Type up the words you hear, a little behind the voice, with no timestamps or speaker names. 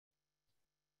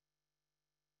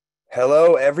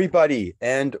Hello, everybody,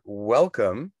 and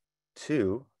welcome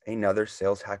to another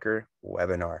Sales Hacker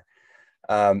webinar.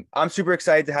 I'm super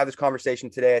excited to have this conversation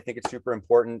today. I think it's super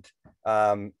important. We've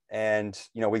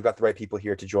got the right people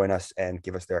here to join us and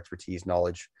give us their expertise,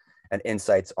 knowledge, and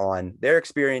insights on their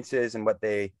experiences and what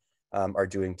they are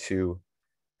doing to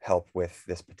help with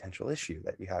this potential issue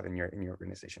that you have in your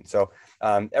organization. So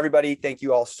everybody, thank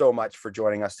you all so much for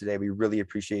joining us today. We really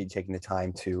appreciate you taking the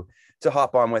time to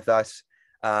hop on with us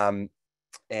and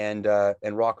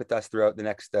rock with us throughout the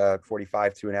next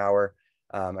 45 to an hour.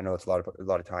 I know it's a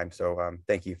lot of time. So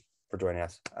thank you for joining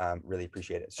us. Really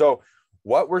appreciate it. So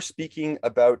what we're speaking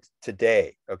about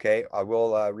today, okay, I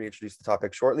will reintroduce the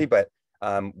topic shortly, but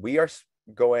we are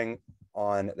going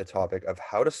on the topic of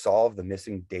how to solve the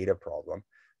missing data problem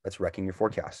that's wrecking your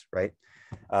forecast, right?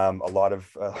 A lot of,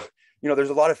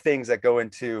 there's a lot of things that go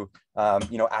into,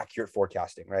 accurate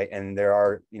forecasting, right? And there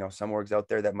are, some orgs out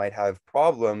there that might have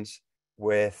problems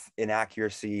with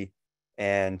inaccuracy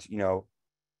and,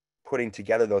 putting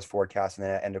together those forecasts and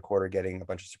then at end of quarter getting a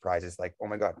bunch of surprises like, oh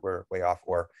my God, we're way off,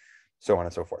 or so on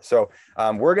and so forth. So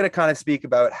we're going to kind of speak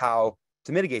about how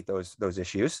to mitigate those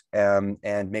issues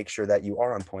and make sure that you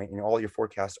are on point and all your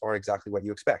forecasts are exactly what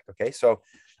you expect. Okay. So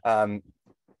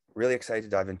really excited to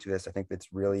dive into this. I think it's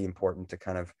really important to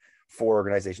kind of for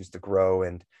organizations to grow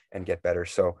and get better.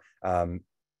 So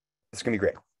it's gonna be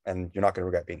great and you're not gonna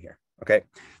regret being here. Okay.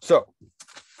 So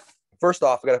first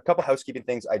off, we got a couple housekeeping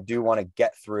things I do want to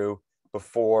get through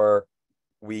before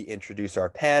we introduce our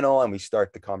panel and we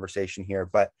start the conversation here.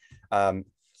 But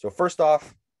so first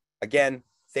off, again,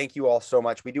 thank you all so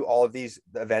much. We do all of these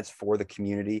events for the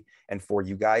community and for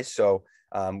you guys. So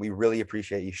we really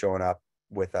appreciate you showing up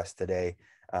with us today.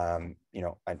 I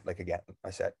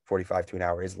said 45 to an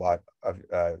hour is a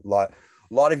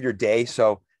lot of your day.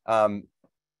 So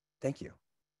thank you.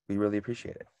 We really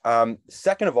appreciate it.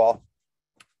 Second of all,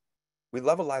 we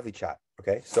love a lively chat.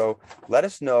 Okay. So let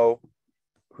us know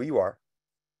who you are,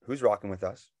 who's rocking with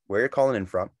us, where you're calling in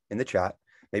from in the chat,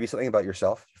 maybe something about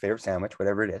yourself, your favorite sandwich,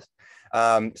 whatever it is.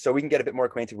 So we can get a bit more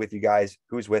acquainted with you guys,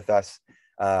 who's with us.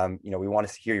 We want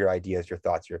to hear your ideas, your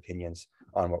thoughts, your opinions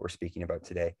on what we're speaking about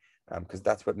today. Because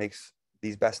that's what makes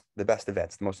these the best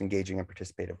events, the most engaging and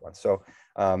participative ones. So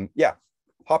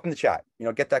hop in the chat,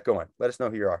 get that going. Let us know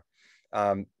who you are.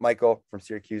 Michael from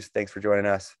Syracuse, thanks for joining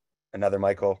us. Another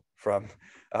Michael from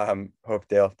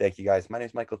Hopedale. Thank you guys. My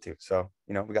name's Michael too. So,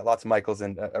 we got lots of Michaels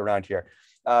around here.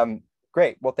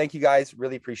 Great. Well, thank you guys.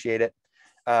 Really appreciate it.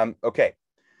 Okay. A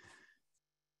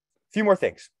few more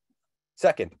things.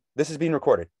 Second, this is being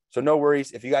recorded. So no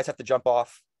worries. If you guys have to jump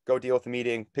off, go deal with the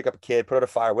meeting, pick up a kid, put out a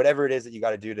fire, whatever it is that you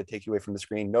got to do to take you away from the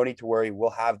screen. No need to worry.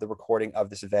 We'll have the recording of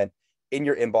this event in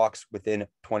your inbox within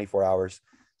 24 hours.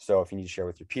 So if you need to share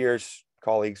with your peers,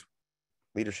 colleagues,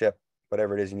 leadership,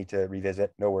 whatever it is you need to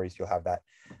revisit, no worries. You'll have that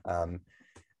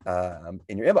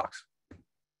in your inbox.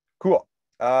 Cool.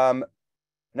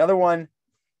 Another one,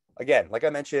 again, like I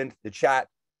mentioned, the chat,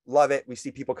 love it. We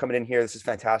see people coming in here. This is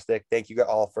fantastic. Thank you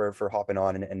all for hopping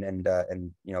on and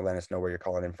letting us know where you're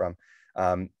calling in from.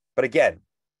 But again,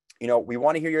 we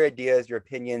want to hear your ideas, your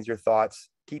opinions, your thoughts.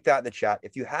 Keep that in the chat.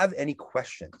 If you have any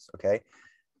questions, okay,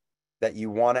 that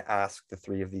you want to ask the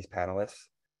three of these panelists,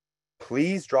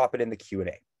 please drop it in the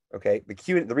Q&A. Okay,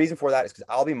 the reason for that is because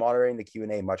I'll be monitoring the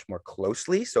Q&A much more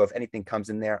closely. So if anything comes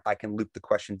in there, I can loop the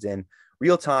questions in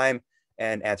real time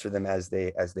and answer them as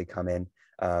they come in.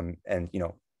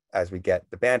 As we get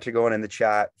the banter going in the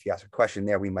chat, if you ask a question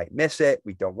there, we might miss it.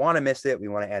 We don't want to miss it. We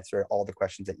want to answer all the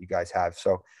questions that you guys have.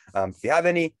 So if you have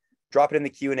any, drop it in the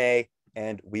Q&A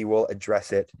and we will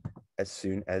address it as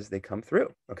soon as they come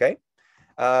through. Okay.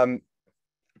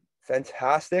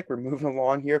 Fantastic. We're moving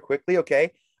along here quickly.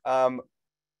 Okay. One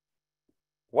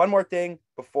more thing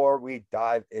before we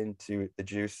dive into the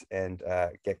juice and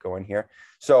get going here.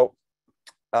 So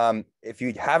if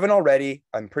you haven't already,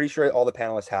 I'm pretty sure all the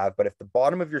panelists have, but if the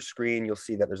bottom of your screen, you'll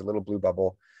see that there's a little blue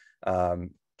bubble.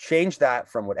 Change that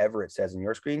from whatever it says in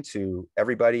your screen to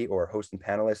everybody or host and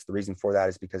panelists. The reason for that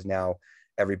is because now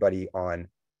everybody on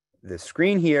the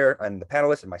screen here and the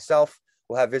panelists and myself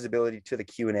will have visibility to the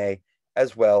Q&A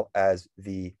as well as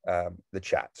the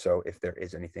chat. So if there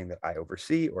is anything that I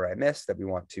oversee or I miss that we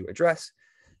want to address,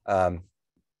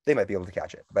 they might be able to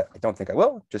catch it, but I don't think I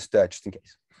will, just in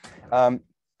case.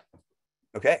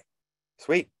 Okay,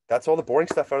 sweet. That's all the boring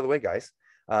stuff out of the way, guys.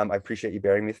 I appreciate you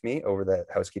bearing with me over the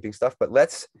housekeeping stuff, but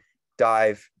let's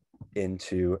dive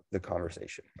into the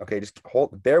conversation. Okay, just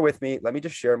bear with me. Let me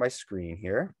just share my screen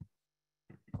here.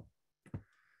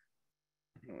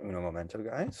 Uno momento,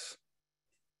 guys.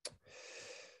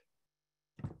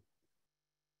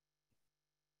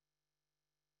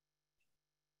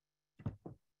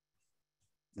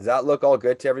 Does that look all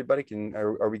good to everybody?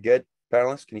 Are we good,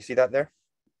 panelists? Can you see that there?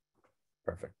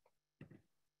 Perfect.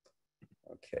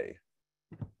 Okay.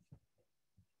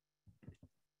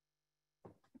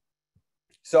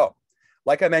 So,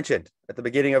 like I mentioned at the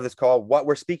beginning of this call, what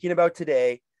we're speaking about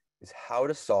today is how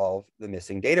to solve the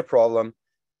missing data problem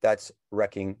that's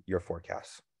wrecking your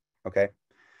forecasts. Okay.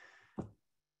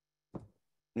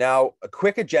 Now, a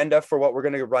quick agenda for what we're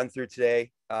going to run through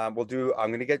today. I'm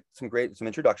going to get some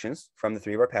introductions from the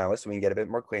three of our panelists so we can get a bit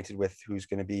more acquainted with who's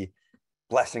going to be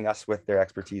blessing us with their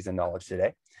expertise and knowledge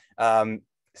today.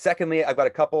 Secondly, I've got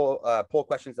a couple poll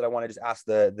questions that I want to just ask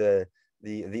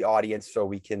the audience so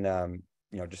we can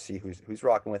just see who's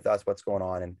rocking with us, what's going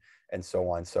on, and so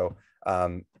on. So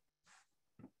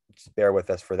just bear with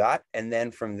us for that. And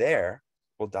then from there,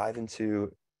 we'll dive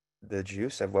into the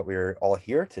juice of what we're all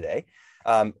here today.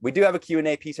 We do have a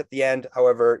Q&A piece at the end.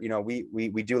 However,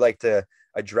 we do like to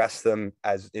address them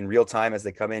as in real time as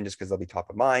they come in, just because they'll be top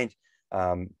of mind,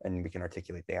 and we can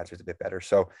articulate the answers a bit better.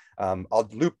 So I'll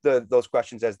loop those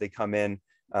questions as they come in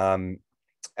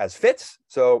as fits.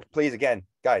 So please, again,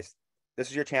 guys, this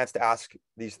is your chance to ask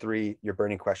these three your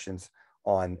burning questions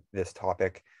on this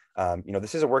topic.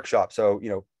 This is a workshop, so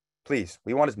please,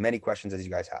 we want as many questions as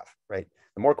you guys have, right?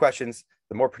 The more questions,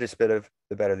 the more participative,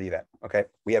 the better the event. Okay.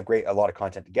 We have a lot of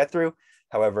content to get through.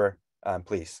 However,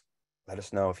 please let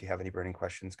us know if you have any burning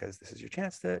questions, because this is your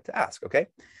chance to ask. Okay.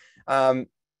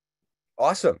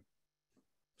 Awesome.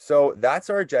 So that's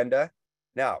our agenda.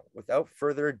 Now, without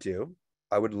further ado,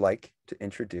 I would like to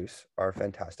introduce our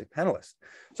fantastic panelists.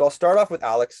 So I'll start off with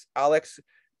Alex. Alex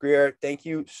Greer, thank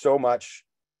you so much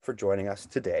for joining us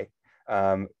today.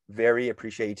 Very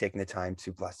appreciate you taking the time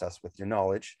to bless us with your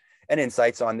knowledge and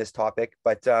insights on this topic.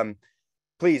 But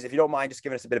please, if you don't mind, just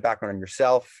giving us a bit of background on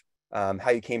yourself, how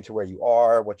you came to where you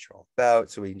are, what you're all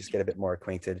about, so we can just get a bit more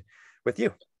acquainted with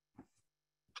you.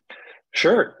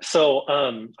 Sure. So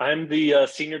I'm the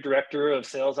Senior Director of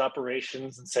Sales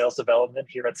Operations and Sales Development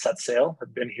here at SetSail.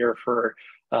 I've been here for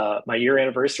my year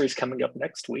anniversary is coming up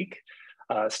next week.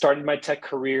 Started my tech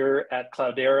career at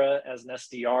Cloudera as an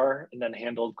SDR and then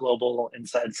handled global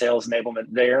inside sales enablement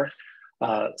there.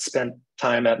 Spent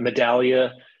time at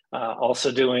Medallia, also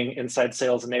doing inside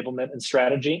sales enablement and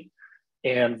strategy.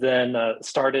 And then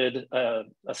started a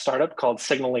startup called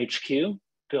Signal HQ,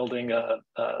 building a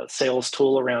sales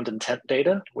tool around intent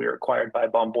data. We were acquired by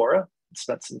Bombora.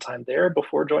 Spent some time there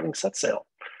before joining SetSail.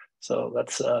 So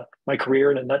that's my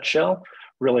career in a nutshell.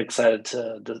 Really excited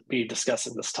to be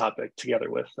discussing this topic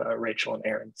together with Rachel and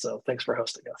Aaron. So thanks for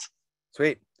hosting us.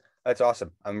 Sweet. That's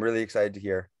awesome. I'm really excited to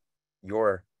hear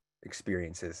your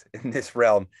experiences in this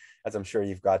realm, as I'm sure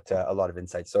you've got a lot of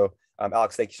insights. So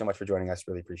Alex, thank you so much for joining us.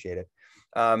 Really appreciate it.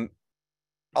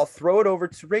 I'll throw it over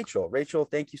to Rachel. Rachel,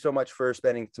 thank you so much for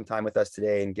spending some time with us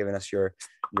today and giving us your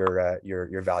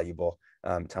valuable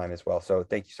time as well. So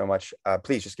thank you so much.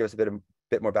 Please just give us a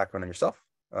bit more background on yourself,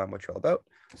 what you're all about,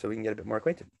 so we can get a bit more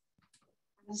acquainted.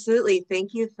 Absolutely.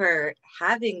 Thank you for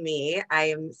having me. I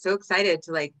am so excited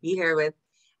to be here with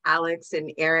Alex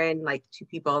and Aaron, two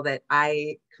people that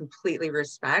I completely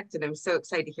respect. And I'm so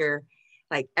excited to hear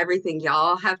everything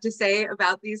y'all have to say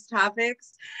about these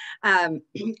topics.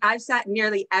 I've sat in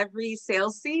nearly every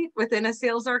sales seat within a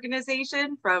sales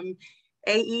organization, from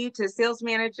AE to sales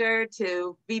manager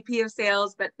to VP of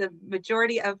sales, but the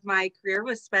majority of my career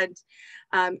was spent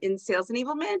in sales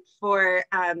enablement for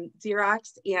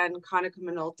Xerox and Konica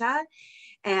Minolta.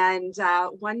 And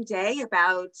one day,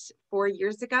 about 4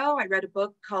 years ago, I read a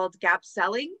book called Gap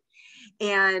Selling,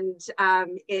 and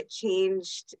it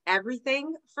changed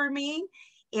everything for me.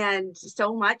 And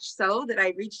so much so that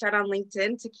I reached out on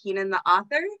LinkedIn to Keenan, the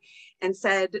author, and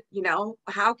said,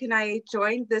 how can I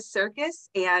join this circus?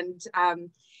 And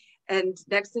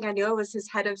next thing I knew, I was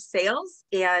his head of sales,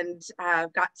 and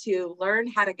got to learn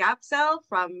how to gap sell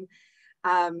from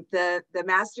the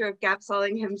master of gap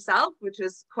selling himself, which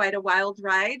was quite a wild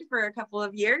ride for a couple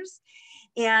of years.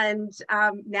 And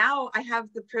now I have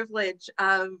the privilege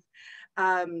of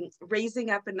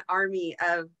raising up an army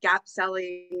of gap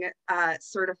selling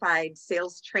certified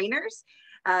sales trainers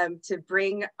to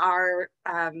bring our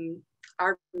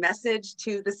message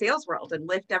to the sales world and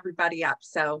lift everybody up.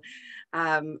 So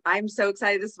I'm so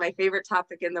excited. This is my favorite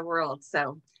topic in the world.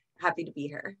 So happy to be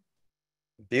here.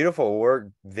 Beautiful. We're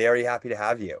very happy to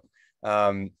have you.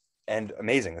 And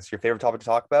amazing. That's your favorite topic to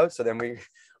talk about. So then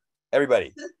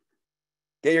everybody,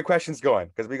 get your questions going,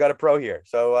 because we got a pro here.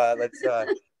 So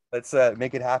let's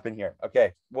make it happen here.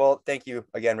 Okay. Well, thank you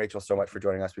again, Rachel, so much for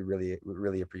joining us. We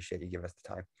really appreciate you giving us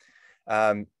the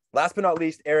time. Last but not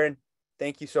least, Aaron,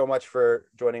 thank you so much for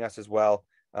joining us as well.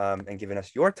 and giving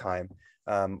us your time.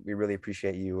 We really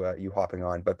appreciate you you hopping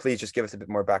on. But please just give us a bit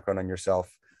more background on yourself,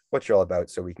 what you're all about,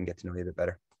 so we can get to know you a bit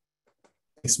better.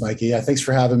 Thanks, Mikey. Yeah, thanks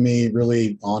for having me.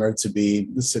 Really honored to be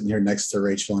sitting here next to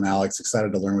Rachel and Alex.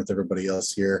 Excited to learn with everybody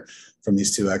else here from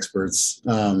these two experts.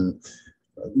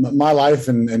 My life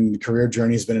and career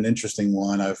journey has been an interesting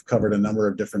one. I've covered a number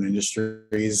of different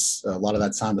industries. A lot of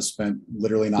that time is spent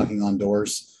literally knocking on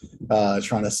doors,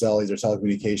 trying to sell either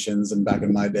telecommunications. And back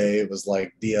in my day, it was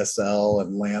like DSL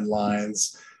and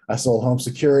landlines. I sold home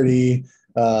security.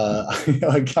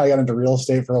 I got into real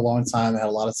estate for a long time. I had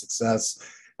a lot of success.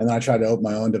 And then I tried to open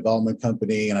my own development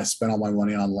company, and I spent all my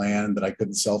money on land that I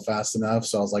couldn't sell fast enough.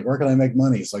 So I was like, where can I make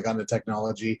money? So I got into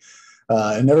technology.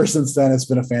 And ever since then, it's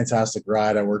been a fantastic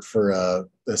ride. I worked for a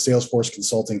Salesforce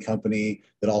consulting company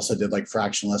that also did like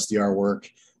fractional SDR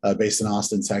work based in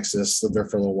Austin, Texas. Lived there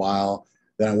for a little while.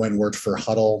 Then I went and worked for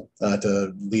Huddle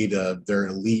to lead their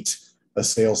elite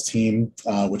sales team,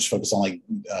 which focused on like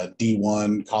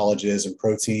D1 colleges and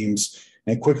pro teams.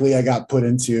 And quickly I got put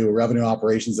into revenue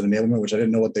operations and enablement, which I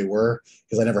didn't know what they were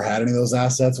because I never had any of those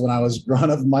assets when I was growing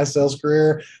up in my sales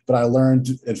career, but I learned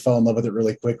and fell in love with it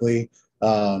really quickly.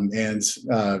 And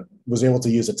was able to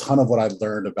use a ton of what I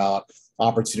learned about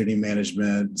opportunity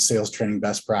management, sales training,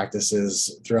 best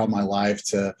practices throughout my life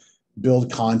to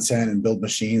build content and build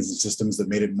machines and systems that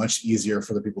made it much easier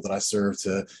for the people that I serve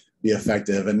to be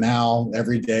effective. And now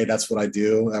every day, that's what I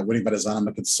do. At Winning by Design, I'm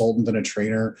a consultant and a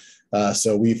trainer.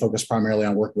 So we focus primarily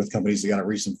on working with companies that got a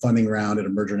recent funding round at a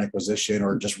merger and acquisition,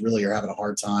 or just really are having a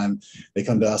hard time. They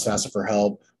come to us asking for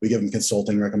help. We give them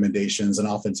consulting recommendations, and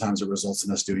oftentimes it results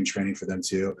in us doing training for them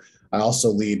too. I also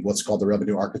lead what's called the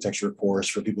revenue architecture course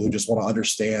for people who just want to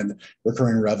understand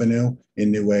recurring revenue in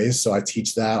new ways. So I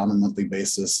teach that on a monthly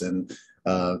basis, and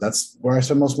that's where I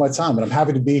spend most of my time. But I'm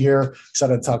happy to be here,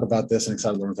 excited to talk about this, and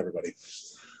excited to learn with everybody.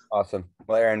 Awesome.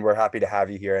 Well, Aaron, we're happy to have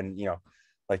you here. And,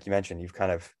 like you mentioned,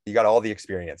 you got all the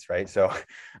experience, right? So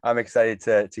I'm excited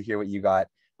to hear what you got.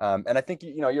 And I think,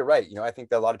 you're right. I think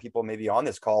that a lot of people maybe on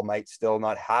this call might still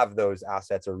not have those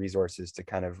assets or resources to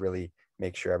kind of really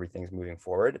make sure everything's moving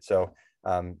forward. So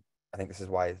I think this is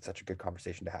why it's such a good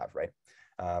conversation to have, right?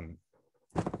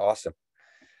 Awesome.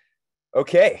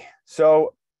 Okay.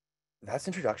 So that's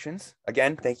introductions.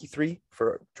 Again, thank you three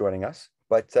for joining us.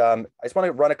 But I just want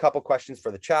to run a couple questions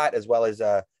for the chat, as well as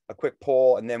a quick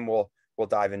poll, and then we'll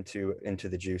dive into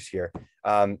the juice here.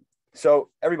 So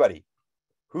everybody,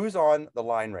 who's on the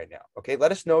line right now? Okay,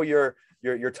 let us know your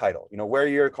title. Where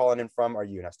you're calling in from. Are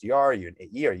you an SDR? Are you an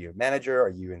AE? Are you a manager? Are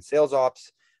you in sales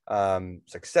ops?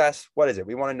 Success? What is it?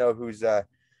 We want to know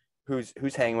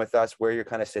who's hanging with us, where you're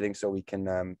kind of sitting, so we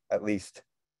can at least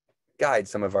guide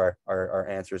some of our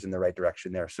answers in the right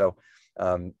direction there. So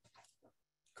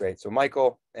great. So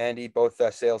Michael, Andy, both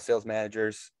sales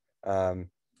managers.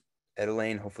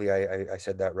 Elaine, hopefully I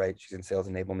said that right. She's in sales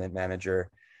enablement manager,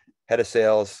 head of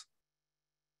sales,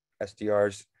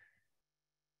 SDRs.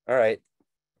 All right.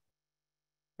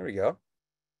 There we go.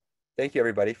 Thank you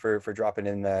everybody for dropping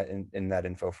in that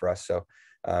info for us. So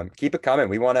keep it coming.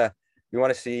 We want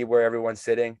to see where everyone's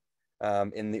sitting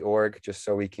in the org, just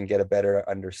so we can get a better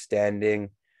understanding.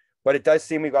 But it does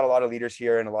seem we've got a lot of leaders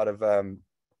here and a lot of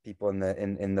people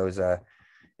in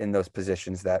those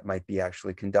positions that might be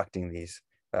actually conducting these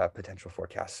potential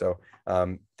forecasts. So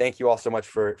thank you all so much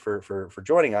for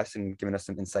joining us and giving us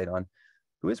some insight on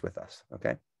who is with us.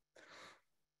 Okay,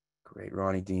 great.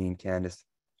 Ronnie, Dean, Candace,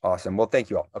 awesome. Well, thank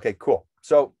you all. Okay, cool.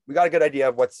 So we got a good idea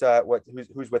of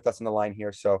who's with us on the line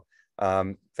here. So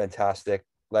fantastic.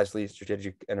 Leslie,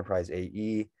 Strategic Enterprise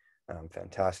AE.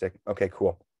 Fantastic. Okay,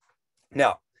 cool.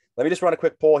 Now, let me just run a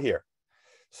quick poll here.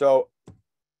 So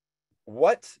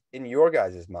what in your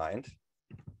guys' mind,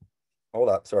 hold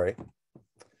up, sorry.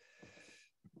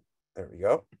 There we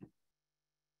go.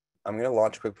 I'm going to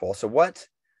launch a quick poll. So what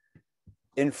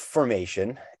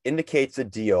information indicates a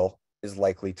deal is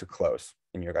likely to close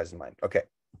in your guys' mind? Okay,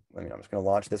 let me know. I'm just going to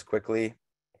launch this quickly.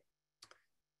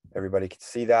 Everybody can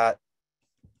see that.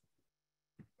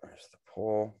 There's the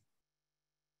poll.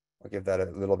 I'll give that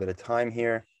a little bit of time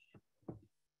here.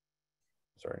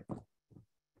 Sorry.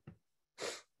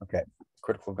 Okay,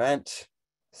 critical event,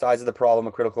 size of the problem,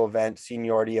 a critical event,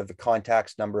 seniority of the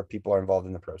contacts, number of people are involved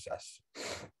in the process.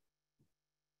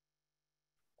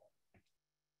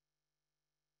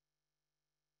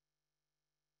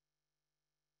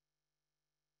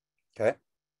 Okay.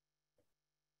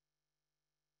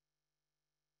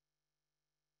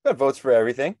 Got votes for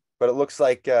everything, but it looks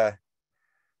like the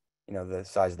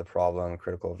size of the problem,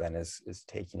 critical event is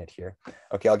taking it here.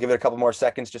 Okay, I'll give it a couple more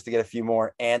seconds just to get a few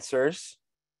more answers.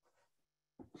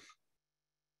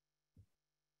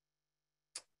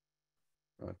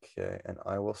 Okay, and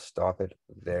I will stop it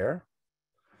there.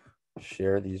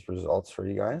 Share these results for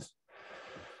you guys.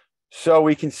 So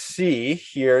we can see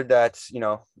here that,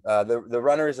 the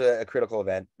runner is a critical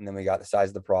event, and then we got the size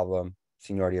of the problem,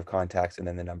 seniority of contacts, and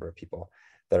then the number of people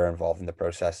that are involved in the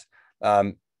process.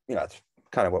 That's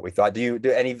kind of what we thought. Do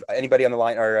anybody on the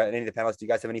line or any of the panelists, do you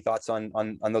guys have any thoughts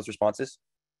on those responses?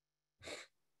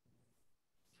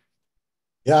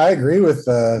 Yeah, I agree with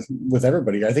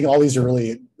everybody. I think all these are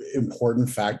really important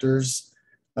factors.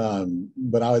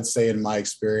 But I would say in my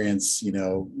experience,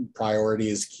 priority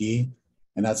is key.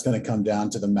 And that's going to come down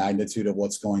to the magnitude of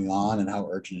what's going on and how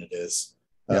urgent it is.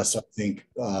 So I think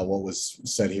what was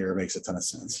said here makes a ton of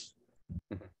sense.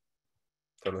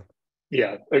 Totally.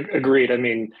 Yeah, agreed. I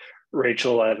mean,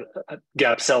 Rachel,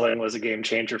 gap selling was a game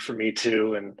changer for me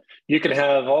too. And you can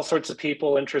have all sorts of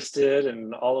people interested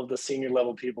and all of the senior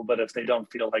level people, but if they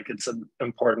don't feel like it's an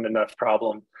important enough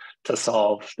problem to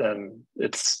solve, then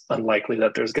it's unlikely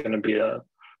that there's going to be a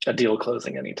deal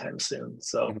closing anytime soon.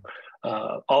 So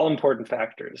all important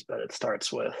factors, but it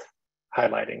starts with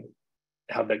highlighting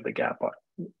how big the gap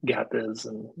is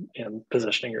and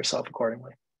positioning yourself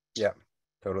accordingly. Yeah,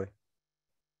 totally.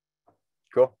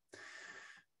 Cool.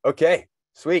 Okay,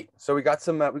 sweet. So we got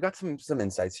some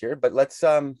insights here, but let's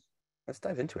dive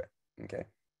into it. Okay,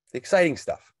 the exciting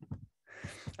stuff.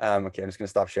 Okay, I'm just gonna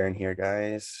stop sharing here,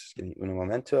 guys. Give me un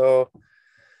momento.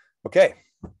 Okay,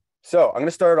 so I'm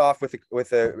gonna start off with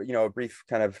a brief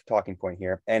kind of talking point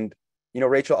here, and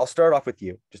Rachel, I'll start off with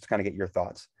you just to kind of get your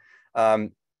thoughts.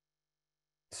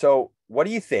 So what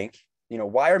do you think?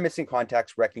 Why are missing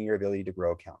contacts wrecking your ability to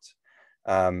grow accounts?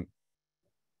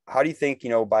 How do you think,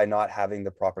 by not having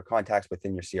the proper contacts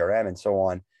within your CRM and so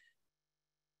on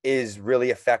is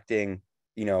really affecting,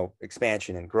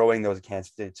 expansion and growing those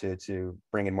accounts to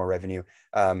bring in more revenue?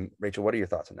 Rachel, what are your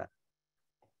thoughts on that?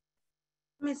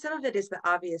 I mean, some of it is the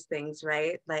obvious things,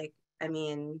 right? Like, I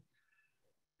mean,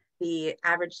 the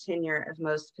average tenure of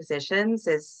most positions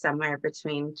is somewhere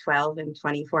between 12 and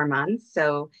 24 months.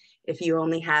 So if you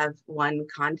only have one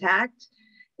contact,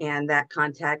 and that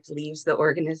contact leaves the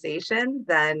organization,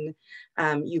 then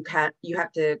you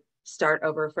have to start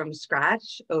over from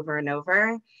scratch over and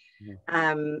over.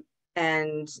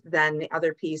 And then the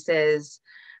other piece is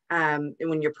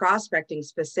when you're prospecting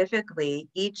specifically,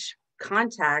 each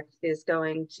contact is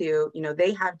going to,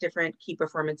 they have different key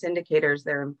performance indicators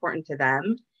that are important to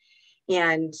them.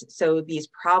 And so these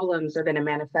problems are going to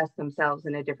manifest themselves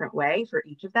in a different way for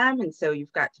each of them. And so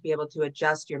you've got to be able to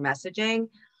adjust your messaging.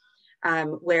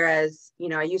 Whereas,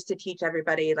 I used to teach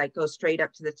everybody like go straight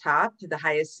up to the top to the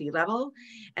highest C level.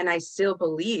 And I still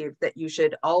believe that you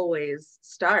should always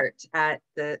start at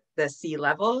the C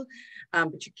level,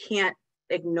 but you can't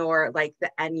ignore like the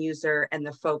end user and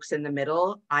the folks in the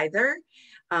middle either,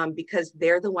 because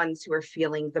they're the ones who are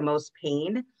feeling the most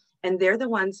pain. And they're the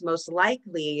ones most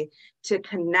likely to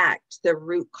connect the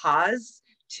root cause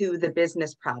to the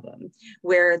business problem,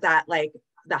 where that like,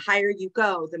 the higher you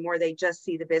go, the more they just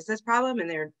see the business problem and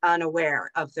they're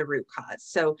unaware of the root cause.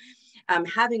 So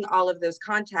having all of those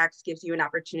contacts gives you an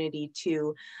opportunity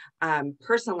to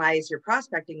personalize your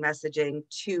prospecting messaging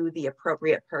to the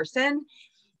appropriate person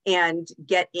and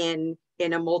get in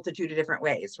a multitude of different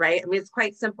ways, right? I mean, it's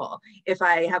quite simple. If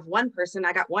I have one person,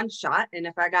 I got one shot. And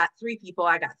if I got three people,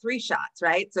 I got three shots,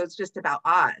 right? So it's just about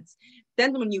odds.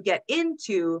 Then when you get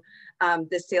into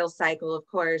the sales cycle, of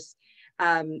course,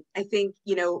 I think,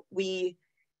 we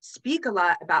speak a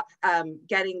lot about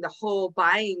getting the whole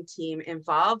buying team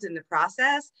involved in the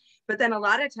process, but then a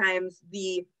lot of times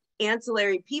the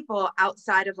ancillary people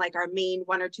outside of like our main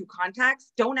one or two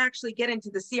contacts don't actually get into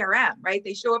the CRM, right?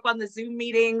 They show up on the Zoom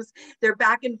meetings, they're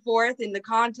back and forth in the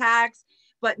contacts,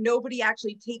 but nobody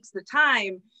actually takes the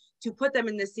time to put them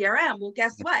in the CRM. Well,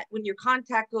 guess what? When your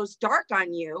contact goes dark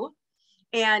on you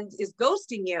and is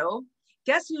ghosting you,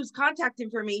 guess whose contact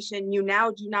information you now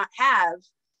do not have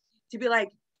to be like,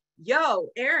 yo,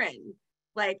 Aaron,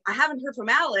 like I haven't heard from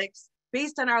Alex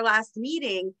based on our last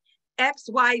meeting,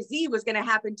 XYZ was going to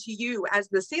happen to you as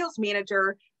the sales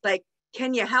manager. Like,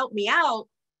 can you help me out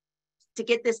to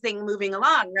get this thing moving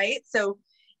along, right? So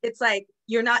it's like,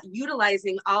 you're not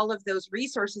utilizing all of those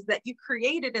resources that you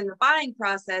created in the buying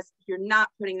process. You're not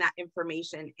putting that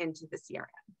information into the CRM.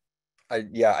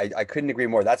 I couldn't agree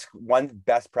more. That's one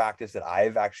best practice that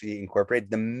I've actually incorporated.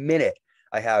 The minute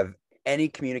I have any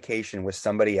communication with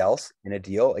somebody else in a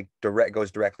deal, like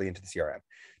goes directly into the CRM,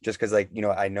 just because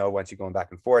I know once you're going back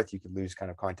and forth, you could lose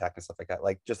kind of contact and stuff like that,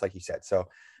 like just like you said. So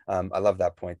I love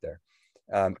that point there.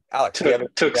 Alex,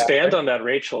 to expand on that,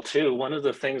 Rachel, too, one of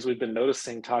the things we've been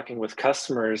noticing talking with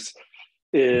customers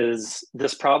is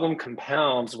this problem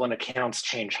compounds when accounts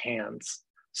change hands.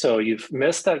 So you've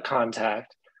missed that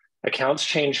contact. Accounts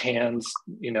change hands,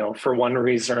 for one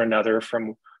reason or another,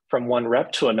 from one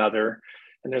rep to another.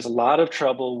 And there's a lot of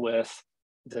trouble with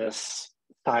this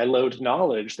siloed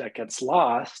knowledge that gets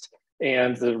lost.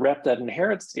 And the rep that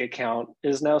inherits the account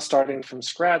is now starting from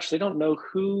scratch. They don't know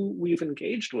who we've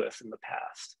engaged with in the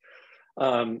past.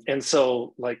 And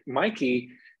so, like Mikey,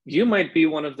 you might be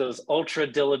one of those ultra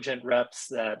diligent reps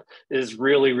that is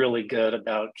really, really good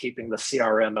about keeping the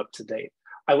CRM up to date.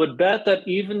 I would bet that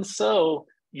even so,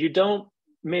 you don't,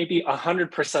 maybe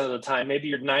 100% of the time, maybe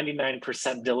you're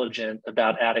 99% diligent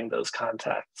about adding those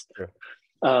contacts. Sure.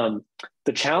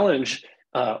 The challenge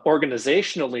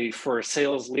organizationally for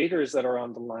sales leaders that are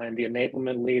on the line, the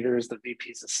enablement leaders, the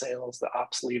VPs of sales, the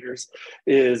ops leaders,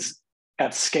 is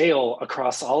at scale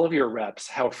across all of your reps,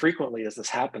 how frequently is this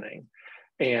happening?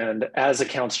 And as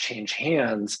accounts change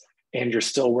hands and you're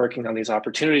still working on these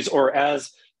opportunities, or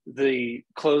as the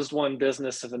closed won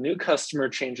business of a new customer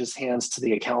changes hands to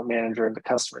the account manager and the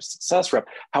customer success rep,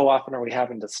 how often are we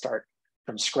having to start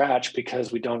from scratch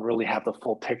because we don't really have the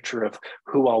full picture of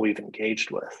who all we've engaged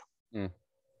with? Yeah.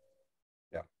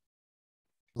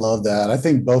 Love that. I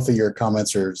think both of your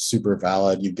comments are super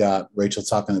valid. You've got Rachel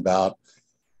talking about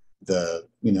the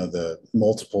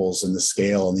multiples and the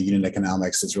scale and the unit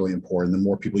economics is really important. The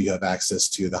more people you have access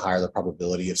to, the higher the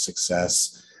probability of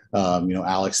success.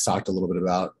 Alex talked a little bit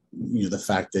about, the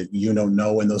fact that you don't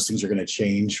know when those things are going to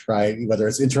change, right? Whether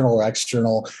it's internal or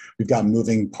external, we've got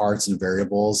moving parts and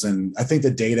variables. And I think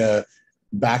the data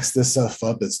backs this stuff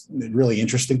up. It's really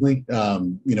interestingly,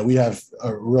 we have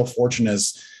a real fortune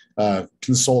as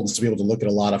consultants to be able to look at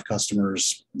a lot of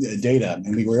customers' data.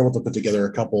 And we were able to put together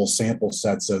a couple sample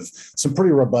sets of some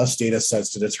pretty robust data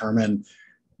sets to determine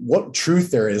what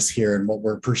truth there is here and what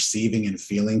we're perceiving and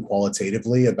feeling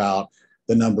qualitatively about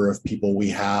the number of people we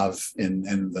have and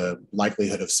the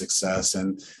likelihood of success.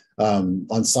 And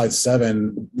on slide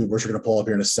 7, which we're going to pull up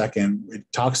here in a second, it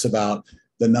talks about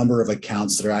the number of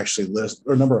accounts that are actually listed,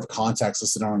 or number of contacts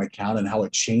listed on an account, and how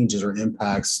it changes or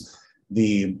impacts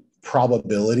the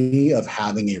probability of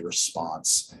having a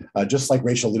response. Just like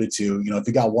Rachel alluded to, if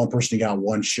you got one person, you got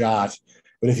one shot.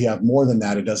 But if you have more than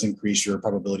that, it does increase your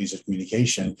probabilities of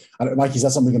communication. Mikey, is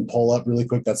that something we can pull up really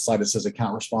quick? That slide that says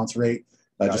account response rate.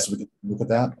 Just so we can look at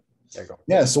that. There you go.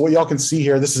 Yeah, so what y'all can see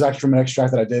here, this is actually from an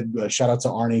extract that I did. Shout out to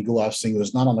Arnie Gulafsing, who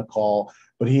was not on the call,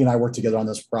 but he and I worked together on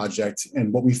this project.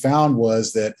 And what we found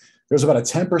was that there's about a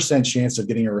 10% chance of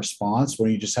getting a response when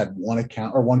you just had one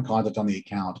account or one contact on the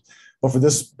account. But for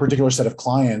this particular set of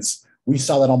clients, we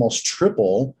saw that almost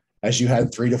triple as you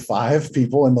had 3 to 5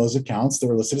 people in those accounts that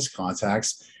were listed as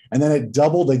contacts. And then it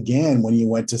doubled again when you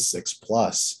went to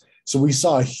 6+. So we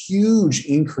saw a huge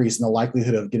increase in the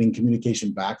likelihood of getting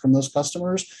communication back from those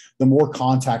customers, the more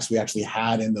contacts we actually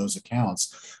had in those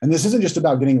accounts. And this isn't just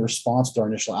about getting a response to our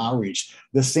initial outreach.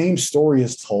 The same story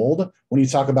is told when you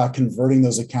talk about converting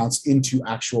those accounts into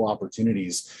actual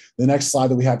opportunities. The next slide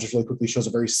that we have just really quickly shows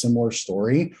a very similar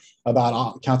story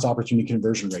about accounts opportunity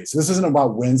conversion rates. So this isn't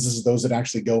about wins. This is those that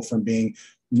actually go from being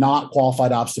not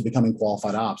qualified ops to becoming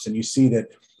qualified ops. And you see that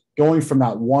going from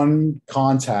that one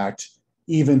contact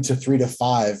even to 3 to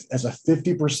 5 as a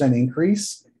 50%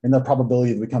 increase in the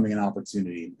probability of becoming an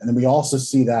opportunity. And then we also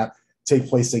see that take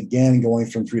place again, going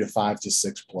from 3 to 5 to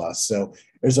 6+. So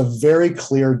there's a very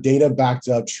clear data backed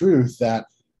up truth that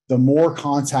the more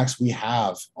contacts we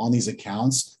have on these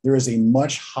accounts, there is a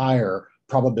much higher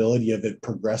probability of it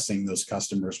progressing those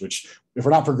customers, which if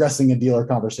we're not progressing a deal or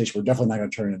conversation, we're definitely not going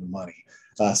to turn it into money.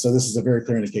 So this is a very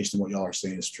clear indication of what y'all are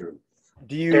saying is true.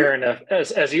 Fair enough.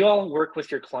 As you all work with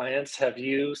your clients, have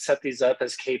you set these up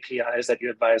as KPIs that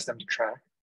you advise them to track?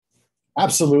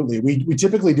 Absolutely. We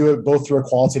typically do it both through a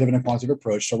qualitative and a quantitative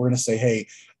approach. So we're going to say, hey,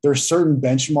 there's certain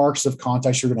benchmarks of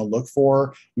contacts you're going to look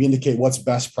for. We indicate what's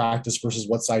best practice versus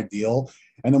what's ideal.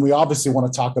 And then we obviously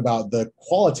want to talk about the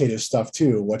qualitative stuff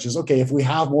too, which is, okay, if we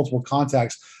have multiple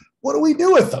contacts, what do we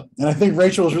do with them? And I think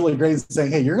Rachel was really great in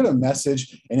saying, hey, you're going to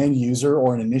message an end user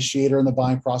or an initiator in the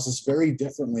buying process very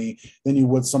differently than you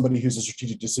would somebody who's a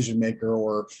strategic decision maker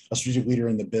or a strategic leader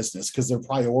in the business, because their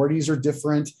priorities are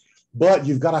different, but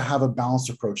you've got to have a balanced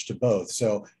approach to both.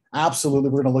 So absolutely,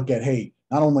 we're going to look at, hey,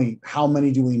 not only how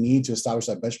many do we need to establish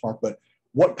that benchmark, but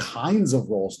what kinds of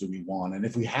roles do we want? And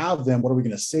if we have them, what are we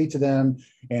going to say to them?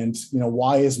 And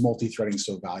why is multi-threading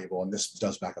so valuable? And this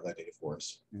does back up that data for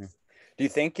us. Mm-hmm. Do you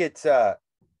think it's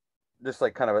just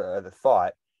like kind of the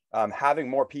thought, having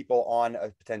more people on a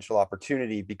potential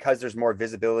opportunity because there's more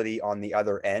visibility on the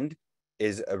other end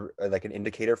is like an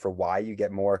indicator for why you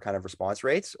get more kind of response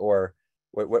rates? Or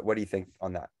what do you think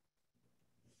on that?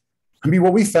 I mean,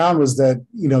 what we found was that,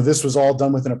 this was all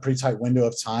done within a pretty tight window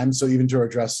of time. So even to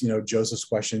address, Joseph's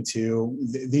question too,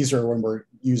 these are when we're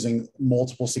using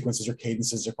multiple sequences or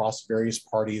cadences across various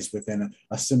parties within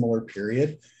a similar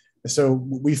period. So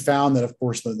we found that, of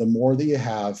course, the more that you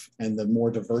have and the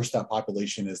more diverse that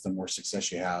population is, the more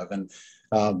success you have. And,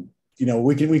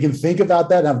 we can think about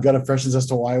that and have gut impressions as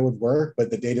to why it would work, but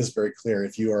the data is very clear.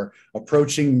 If you are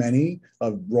approaching many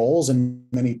roles and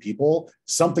many people,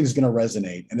 something's going to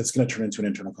resonate, and it's going to turn into an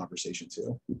internal conversation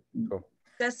too. Cool.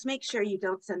 Just make sure you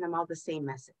don't send them all the same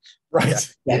message.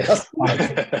 Right. Yeah.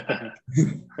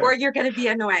 Or you're going to be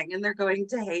annoying and they're going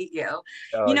to hate you.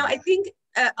 I think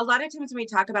a lot of times when we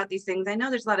talk about these things, I know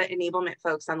there's a lot of enablement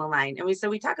folks on the line, and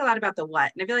we talk a lot about the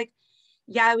what, and I feel like,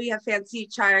 yeah, we have fancy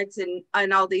charts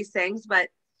and all these things, but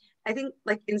I think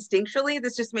like instinctually,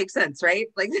 this just makes sense, right?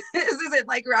 Like this isn't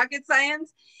like rocket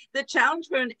science. The challenge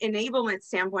from an enablement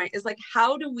standpoint is like,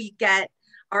 how do we get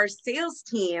our sales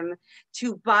team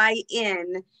to buy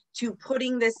in to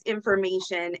putting this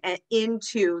information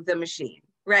into the machine,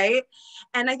 right?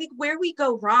 And I think where we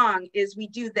go wrong is we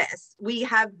do this. We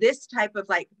have this type of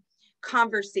like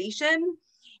conversation,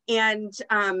 and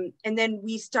then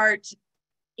we start,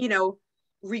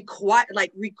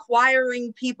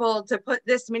 requiring people to put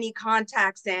this many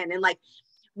contacts in, and like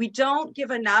we don't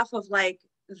give enough of like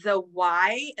the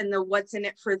why and the what's in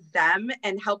it for them,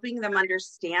 and helping them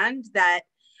understand that,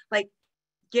 like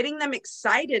getting them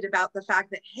excited about the fact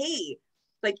that, hey,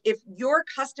 like if your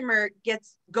customer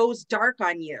goes dark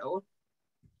on you,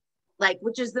 like,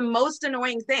 which is the most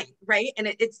annoying thing, right? And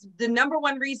it's the number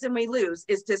one reason we lose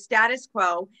is to status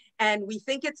quo, and we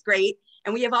think it's great,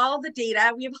 and we have all the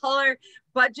data, we have all our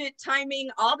budget, timing,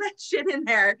 all that shit in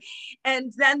there,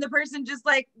 and then the person just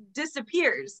like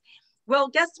disappears. Well,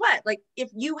 guess what? Like if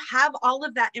you have all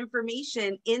of that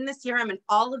information in the CRM and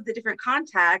all of the different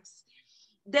contacts,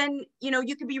 then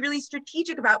you can be really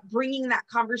strategic about bringing that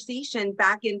conversation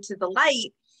back into the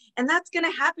light, and that's going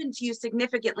to happen to you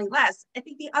significantly less. I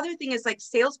think the other thing is, like,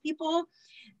 salespeople,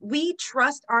 we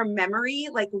trust our memory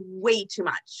like way too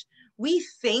much. We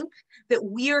think that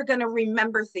we are going to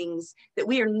remember things that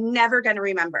we are never going to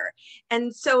remember.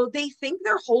 And so they think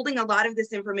they're holding a lot of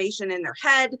this information in their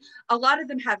head. A lot of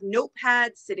them have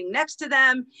notepads sitting next to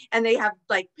them, and they have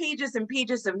like pages and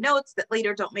pages of notes that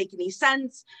later don't make any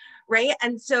sense, right?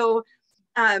 And so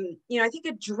I think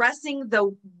addressing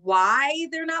the why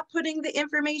they're not putting the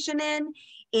information in,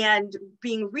 and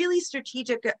being really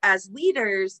strategic as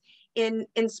leaders in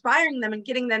inspiring them and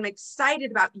getting them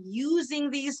excited about using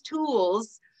these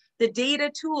tools, the data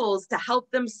tools, to help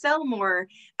them sell more,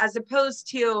 as opposed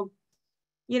to,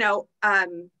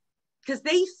 because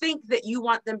they think that you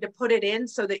want them to put it in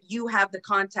so that you have the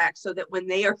contact, so that when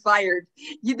they are fired,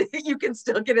 you can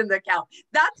still get in the account.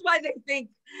 That's why they think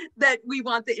that we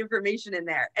want the information in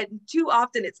there. And too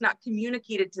often it's not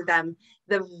communicated to them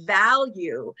the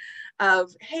value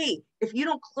of, hey, if you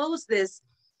don't close this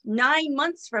 9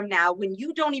 months from now, when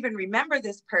you don't even remember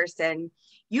this person,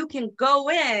 you can go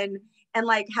in and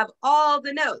like have all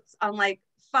the notes on like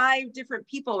 5 different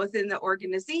people within the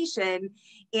organization,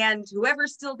 and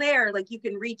whoever's still there, like you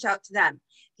can reach out to them.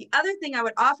 The other thing I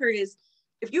would offer is,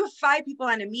 if you have 5 people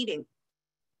on a meeting,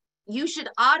 you should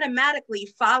automatically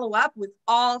follow up with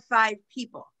all 5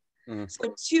 people. Mm-hmm.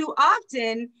 So too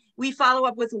often we follow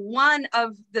up with one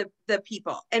of the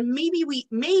people, and maybe we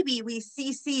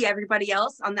CC everybody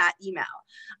else on that email.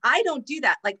 I don't do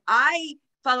that. Like I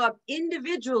follow up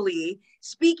individually,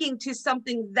 speaking to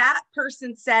something that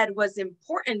person said was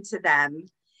important to them,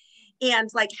 and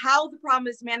like how the problem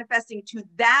is manifesting to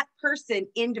that person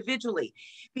individually.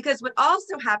 Because what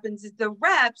also happens is the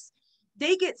reps,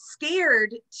 they get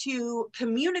scared to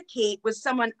communicate with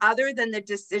someone other than the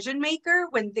decision maker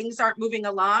when things aren't moving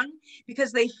along,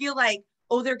 because they feel like,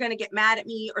 oh, they're going to get mad at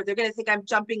me, or they're going to think I'm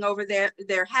jumping over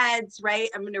their heads, right?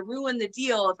 I'm going to ruin the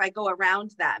deal if I go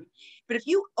around them. But if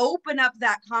you open up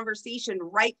that conversation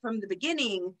right from the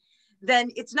beginning,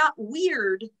 then it's not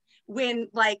weird when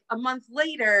like a month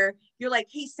later, you're like,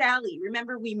 hey, Sally,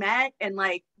 remember we met and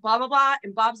like blah, blah, blah,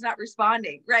 and Bob's not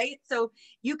responding, right? So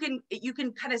you can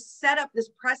kind of set up this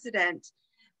precedent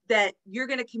that you're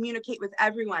going to communicate with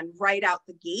everyone right out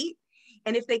the gate.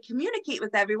 And if they communicate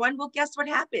with everyone, well, guess what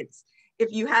happens?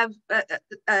 If you have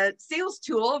a sales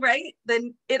tool, right,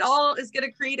 then it all is going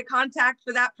to create a contact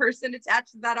for that person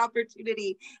attached to that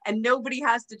opportunity, and nobody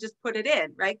has to just put it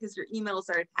in, right? Because your emails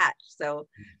are attached. So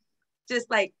just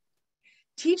like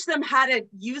teach them how to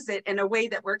use it in a way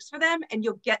that works for them, and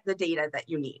you'll get the data that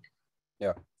you need.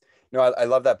 Yeah. No, I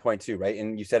love that point too, right?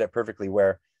 And you said it perfectly,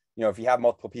 where, if you have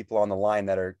multiple people on the line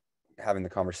that are having the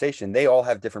conversation, they all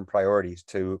have different priorities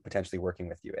to potentially working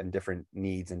with you and different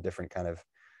needs and different kind of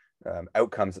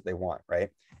outcomes that they want, right?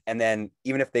 And then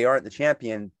even if they aren't the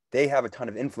champion, they have a ton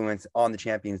of influence on the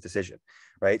champion's decision,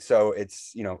 right? So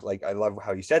it's, you know, like, I love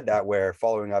how you said that, where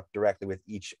following up directly with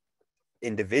each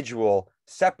individual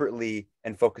separately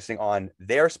and focusing on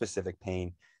their specific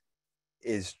pain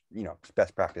is, you know,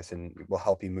 best practice and will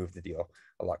help you move the deal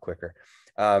a lot quicker.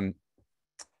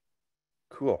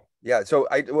 Cool. Yeah. So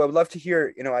I would love to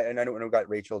hear, you know, I know we got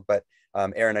Rachel, but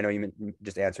Aaron, I know you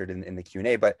just answered in the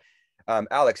Q&A, but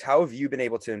Alex, how have you been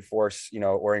able to enforce, you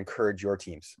know, or encourage your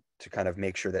teams to kind of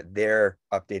make sure that they're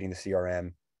updating the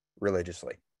CRM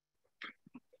religiously?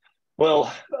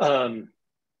 Well,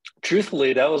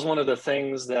 truthfully, that was one of the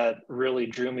things that really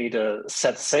drew me to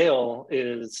SetSail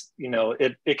is, you know,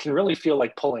 it can really feel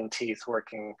like pulling teeth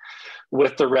working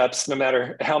with the reps, no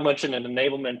matter how much in an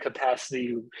enablement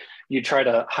capacity you try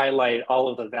to highlight all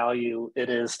of the value it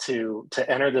is to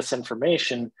enter this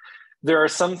information. There are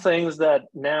some things that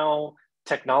now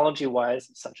technology-wise,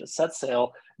 such as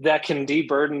SetSail, that can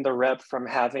deburden the rep from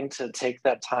having to take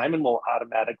that time and will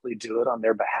automatically do it on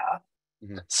their behalf.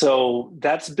 Mm-hmm. So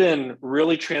that's been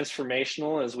really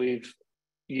transformational as we've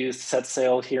used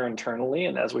SetSail here internally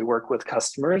and as we work with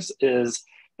customers, is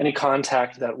any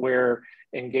contact that we're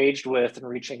engaged with and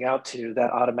reaching out to,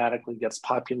 that automatically gets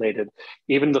populated.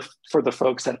 Even for the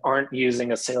folks that aren't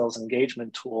using a sales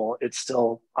engagement tool, it's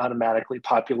still automatically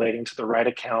populating to the right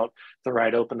account, the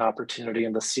right open opportunity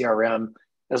in the CRM,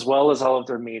 as well as all of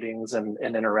their meetings and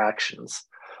interactions.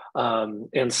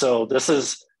 And so this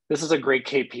is a great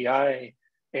KPI,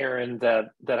 Aaron,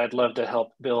 that I'd love to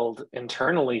help build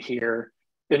internally here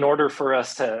in order for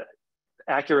us to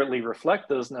accurately reflect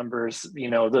those numbers. You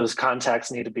know, those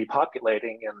contacts need to be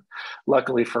populating, and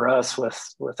luckily for us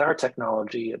with our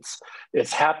technology,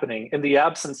 it's happening. In the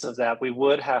absence of that, we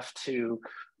would have to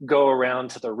go around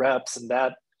to the reps, and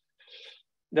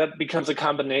that becomes a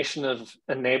combination of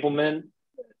enablement,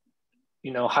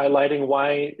 you know, highlighting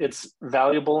why it's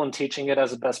valuable and teaching it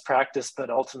as a best practice, but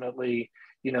ultimately,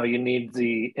 you know, you need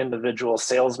the individual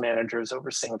sales managers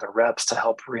overseeing the reps to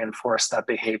help reinforce that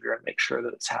behavior and make sure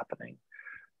that it's happening.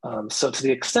 So to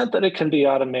the extent that it can be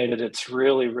automated, it's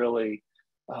really, really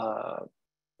a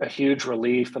huge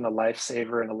relief and a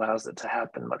lifesaver, and allows it to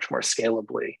happen much more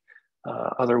scalably.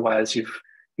 Otherwise,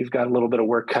 you've got a little bit of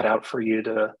work cut out for you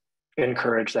to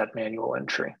encourage that manual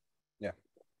entry. Yeah,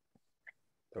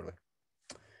 totally.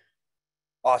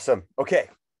 Awesome. Okay,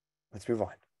 let's move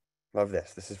on. Love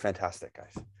this. This is fantastic,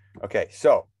 guys. Okay,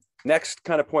 so next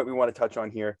kind of point we want to touch on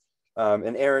here,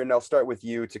 and Aaron, I'll start with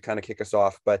you to kind of kick us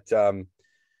off, but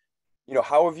you know,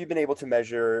 how have you been able to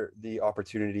measure the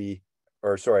opportunity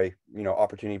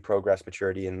progress,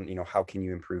 maturity, and, you know, how can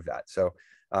you improve that? So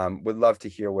would love to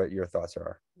hear what your thoughts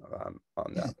are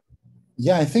on that.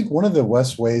 Yeah, I think one of the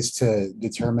best ways to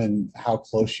determine how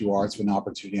close you are to an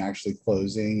opportunity actually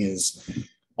closing is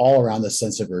all around the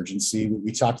sense of urgency.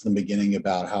 We talked in the beginning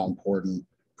about how important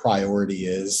priority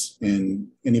is, and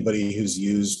anybody who's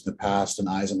used in the past an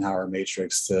Eisenhower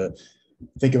matrix to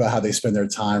think about how they spend their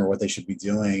time or what they should be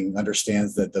doing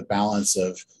understands that the balance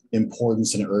of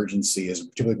importance and urgency is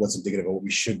particularly what's indicative of what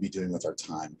we should be doing with our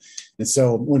time. And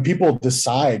so when people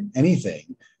decide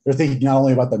anything, they're thinking not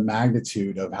only about the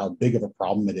magnitude of how big of a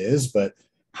problem it is, but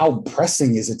how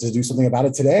pressing is it to do something about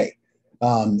it today?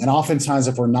 And oftentimes,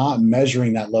 if we're not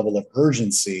measuring that level of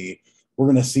urgency, we're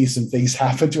going to see some things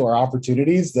happen to our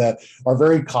opportunities that are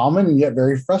very common and yet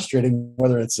very frustrating,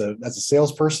 whether it's as a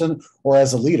salesperson or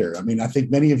as a leader. I mean, I think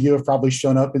many of you have probably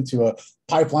shown up into a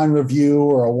pipeline review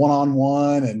or a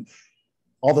one-on-one, and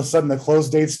all of a sudden the close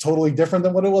date's totally different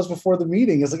than what it was before the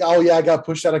meeting. It's like, oh yeah, I got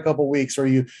pushed out a couple of weeks. Or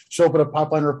you show up at a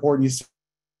pipeline report and you see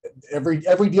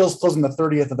every deal's closing the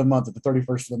 30th of the month, at the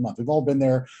 31st of the month. We've all been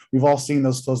there. We've all seen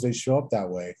those close dates show up that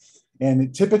way.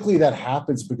 And typically that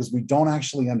happens because we don't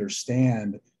actually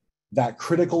understand that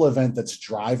critical event that's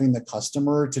driving the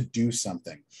customer to do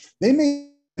something. They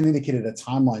may have indicated a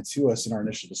timeline to us in our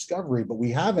initial discovery, but we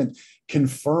haven't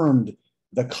confirmed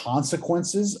the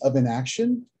consequences of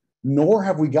inaction, nor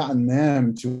have we gotten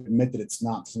them to admit that it's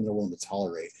not something they're willing to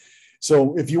tolerate.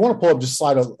 So if you want to pull up just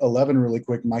slide 11 really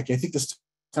quick, Mike, I think this is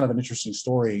kind of an interesting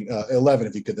story. 11,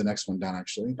 if you could, the next one down,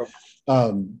 actually.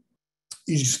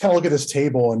 You just kind of look at this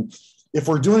table, and if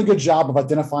we're doing a good job of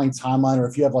identifying timeline, or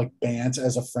if you have like BANT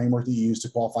as a framework that you use to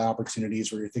qualify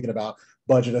opportunities where you're thinking about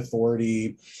budget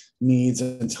authority, needs,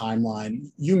 and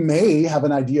timeline, you may have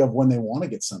an idea of when they want to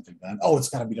get something done. Oh, it's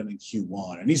got to be done in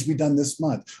Q1. It needs to be done this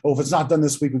month. Oh, if it's not done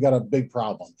this week, we got a big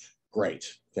problem. Great,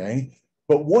 okay?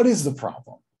 But what is the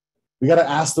problem? We got to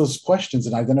ask those questions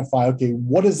and identify, okay,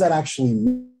 what does that actually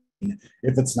mean?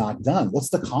 if it's not done? What's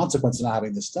the consequence of not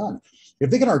having this done? If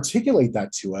they can articulate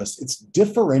that to us, it's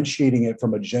differentiating it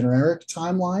from a generic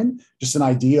timeline, just an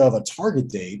idea of a target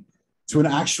date, to an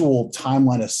actual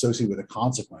timeline associated with a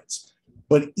consequence.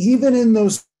 But even in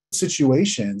those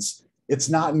situations, it's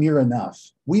not near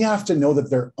enough. We have to know that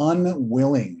they're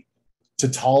unwilling to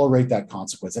tolerate that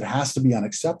consequence. It has to be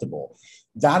unacceptable.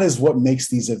 That is what makes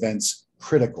these events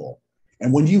critical.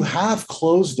 And when you have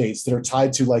close dates that are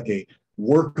tied to like a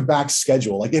work back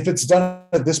schedule, like if it's done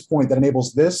at this point, that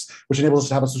enables this, which enables us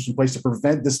to have a solution in place to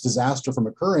prevent this disaster from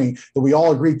occurring that we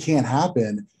all agree can't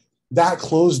happen, that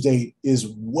close date is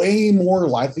way more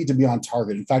likely to be on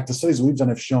target. In fact, the studies we've done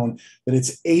have shown that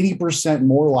it's 80%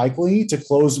 more likely to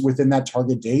close within that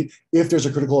target date if there's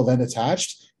a critical event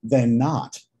attached than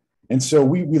not. And so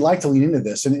we like to lean into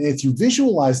this. And if you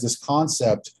visualize this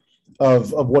concept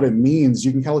of what it means,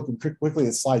 you can kind of look quickly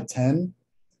at slide 10,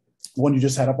 the one you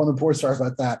just had up on the board. Sorry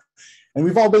about that. And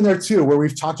we've all been there too, where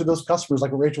we've talked to those customers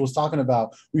like what Rachel was talking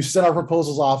about. We've sent our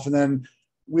proposals off and then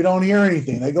we don't hear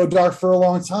anything. They go dark for a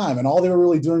long time. And all they were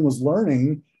really doing was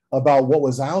learning about what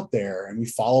was out there. And we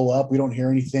follow up, we don't hear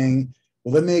anything.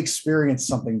 Well, then they experience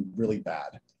something really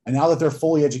bad. And now that they're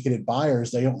fully educated buyers,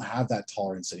 they don't have that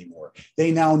tolerance anymore.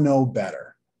 They now know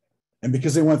better. And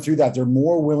because they went through that, they're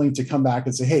more willing to come back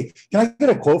and say, hey, can I get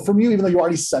a quote from you? Even though you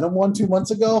already sent them one 2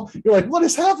 months ago, you're like, what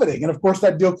is happening? And of course,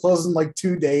 that deal closes in like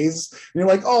 2 days. And you're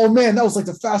like, oh man, that was like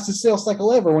the fastest sales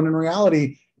cycle ever. When in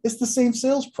reality, it's the same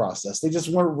sales process. They just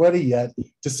weren't ready yet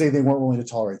to say they weren't willing to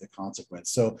tolerate the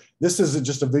consequence. So this is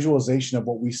just a visualization of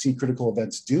what we see critical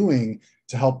events doing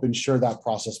to help ensure that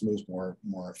process moves more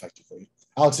effectively.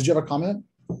 Alex, did you have a comment?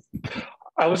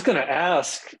 I was going to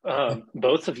ask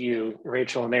both of you,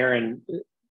 Rachel and Aaron,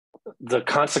 the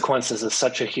consequences is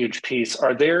such a huge piece.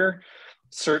 Are there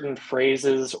certain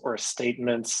phrases or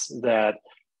statements that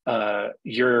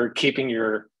you're keeping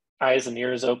your eyes and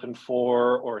ears open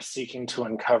for or seeking to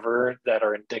uncover that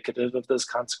are indicative of those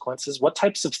consequences? What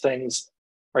types of things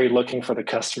are you looking for the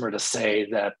customer to say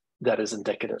that is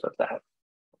indicative of that?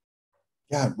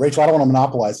 Yeah, Rachel, I don't want to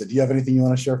monopolize it. Do you have anything you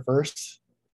want to share first?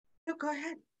 No, go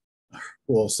ahead.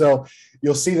 Cool. So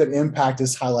you'll see that impact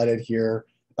is highlighted here.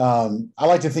 I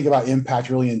like to think about impact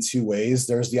really in 2 ways.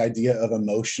 There's the idea of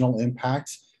emotional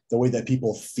impact, the way that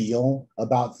people feel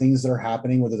about things that are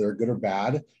happening, whether they're good or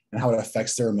bad, and how it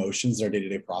affects their emotions, their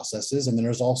day-to-day processes. And then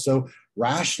there's also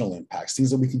rational impacts, things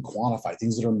that we can quantify,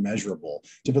 things that are measurable,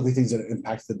 typically things that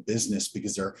impact the business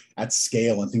because they're at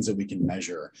scale and things that we can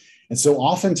measure. And so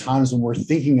oftentimes when we're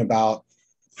thinking about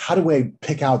how do I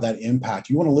pick out that impact,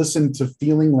 you want to listen to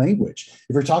feeling language.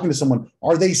 If you're talking to someone,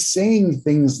 are they saying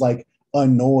things like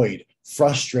annoyed,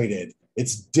 frustrated,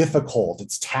 it's difficult,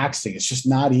 it's taxing, it's just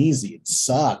not easy, it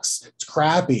sucks, it's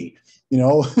crappy? You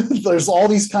know, there's all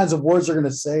these kinds of words they're going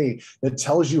to say that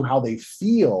tells you how they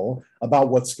feel about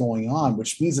what's going on,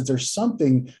 which means that there's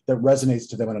something that resonates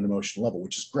to them at an emotional level,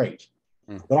 which is great.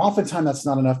 But oftentimes that's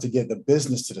not enough to get the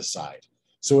business to decide.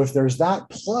 So if there's that,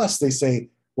 plus they say,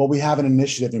 well, we have an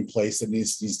initiative in place that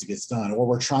needs to get done, or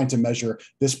we're trying to measure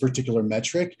this particular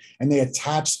metric, and they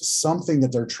attach something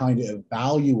that they're trying to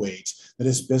evaluate that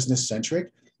is business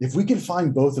centric. If we can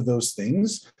find both of those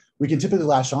things, we can typically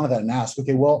latch onto that and ask,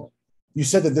 okay, well, you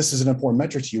said that this is an important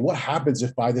metric to you. What happens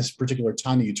if by this particular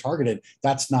time that you targeted,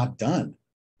 that's not done?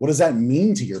 What does that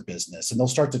mean to your business? And they'll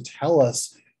start to tell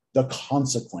us the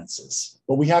consequences.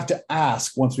 But we have to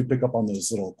ask once we pick up on those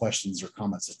little questions or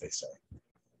comments that they say.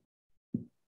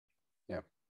 Yeah.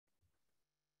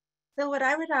 So what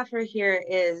I would offer here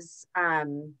is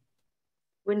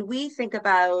when we think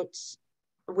about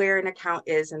where an account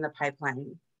is in the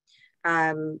pipeline,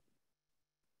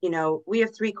 we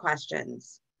have 3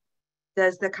 questions.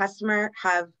 Does the customer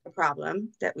have a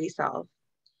problem that we solve?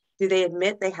 Do they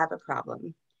admit they have a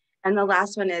problem? And the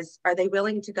last one is, are they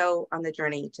willing to go on the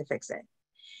journey to fix it?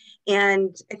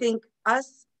 And I think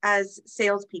us as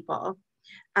salespeople,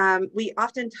 we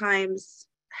oftentimes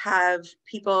have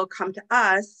people come to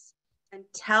us and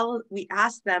we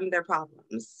ask them their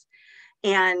problems.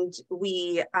 And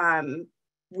we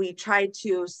try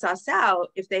to suss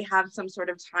out if they have some sort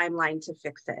of timeline to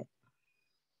fix it.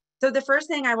 So the first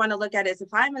thing I want to look at is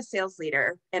if I'm a sales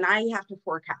leader and I have to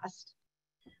forecast,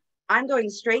 I'm going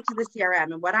straight to the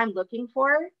CRM. And what I'm looking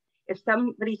for, if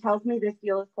somebody tells me this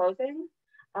deal is closing,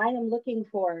 I am looking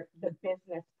for the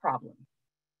business problem.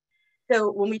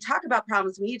 So when we talk about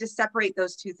problems, we need to separate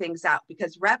those 2 things out,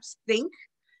 because reps think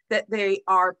that they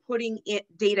are putting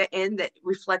data in that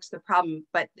reflects the problem.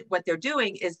 But what they're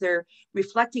doing is they're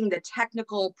reflecting the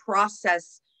technical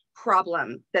process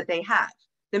problem that they have.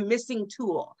 the missing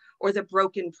tool or the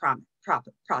broken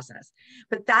process.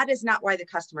 But that is not why the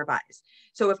customer buys.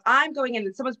 So if I'm going in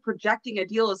and someone's projecting a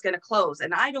deal is going to close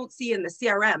and I don't see in the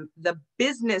CRM the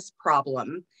business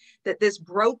problem that this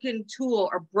broken tool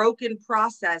or broken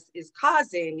process is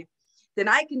causing, then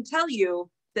I can tell you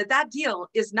that that deal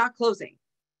is not closing.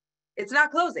 It's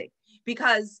not closing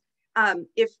because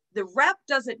if the rep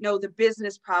doesn't know the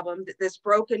business problem that this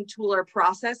broken tool or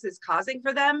process is causing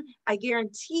for them, I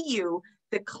guarantee you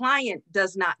the client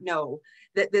does not know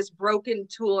that this broken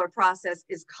tool or process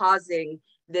is causing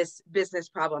this business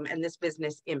problem and this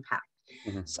business impact.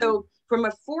 Mm-hmm. So from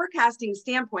a forecasting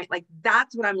standpoint, like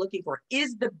that's what I'm looking for.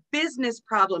 Is the business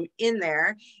problem in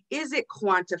there? Is it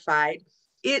quantified?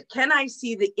 Can I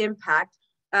see the impact?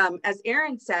 As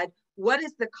Aaron said, what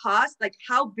is the cost? Like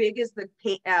how big is the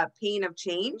pain of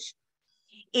change?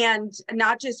 And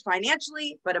not just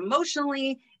financially, but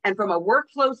emotionally and from a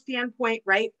workflow standpoint,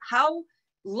 right? How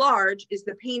large is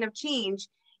the pain of change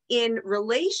in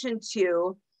relation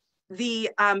to the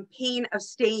pain of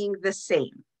staying the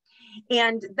same?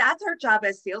 And that's our job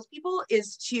as salespeople,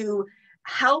 is to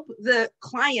help the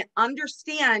client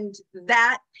understand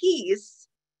that piece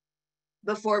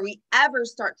before we ever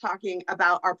start talking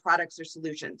about our products or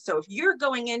solutions. So if you're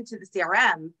going into the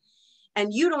CRM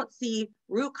and you don't see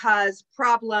root cause,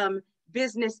 problem,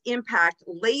 business impact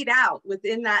laid out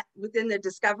within the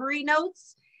discovery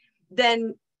notes,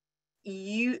 then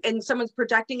and someone's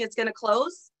projecting it's going to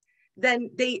close, then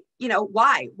they,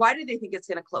 why do they think it's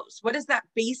going to close? What is that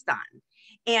based on?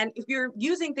 And if you're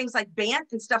using things like BANT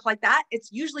and stuff like that,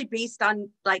 it's usually based on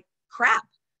like crap.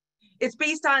 It's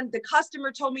based on the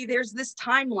customer told me there's this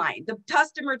timeline. The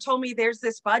customer told me there's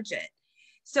this budget.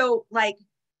 So like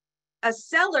a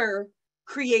seller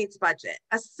creates budget.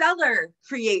 A seller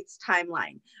creates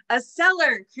timeline. A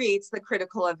seller creates the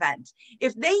critical event.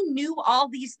 If they knew all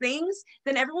these things,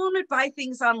 then everyone would buy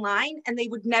things online and they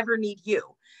would never need you.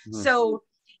 Mm-hmm. So,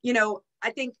 I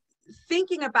think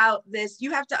thinking about this,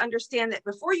 you have to understand that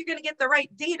before you're going to get the right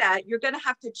data, you're going to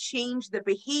have to change the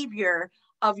behavior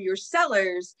of your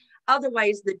sellers.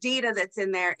 Otherwise, the data that's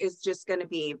in there is just going to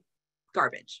be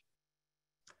garbage.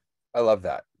 I love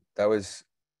that.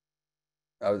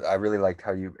 I really liked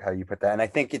how you put that. And I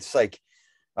think it's like,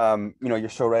 you're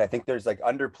so right. I think there's like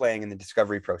underplaying in the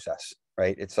discovery process,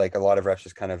 right? It's like a lot of reps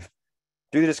just kind of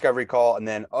do the discovery call and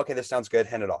then, okay, this sounds good,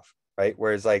 hand it off, right?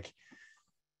 Whereas like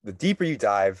the deeper you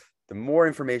dive, the more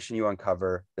information you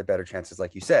uncover, the better chances,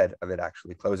 like you said, of it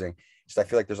actually closing. So I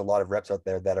feel like there's a lot of reps out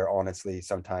there that are honestly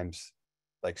sometimes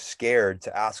like scared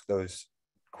to ask those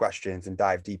questions and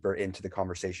dive deeper into the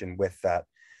conversation with that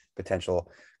potential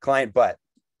client. But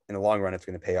in the long run, it's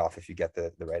going to pay off if you get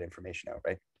the right information out,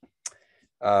 right?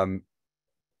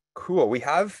 Cool. We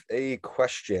have a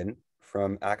question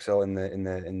from Axel in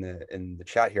the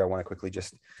chat here. I want to quickly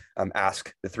just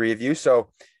ask the three of you. So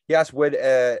he asked, would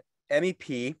a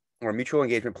MEP or mutual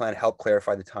engagement plan help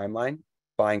clarify the timeline,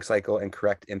 buying cycle, and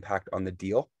correct impact on the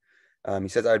deal? He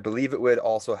says, I believe it would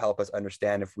also help us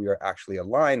understand if we are actually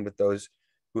aligned with those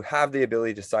who have the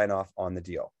ability to sign off on the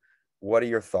deal. What are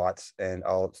your thoughts? And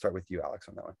I'll start with you, Alex,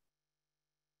 on that one.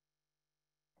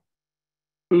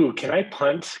 Ooh, can I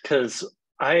punt? Because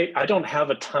I don't have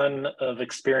a ton of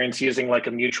experience using like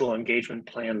a mutual engagement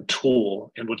plan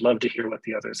tool and would love to hear what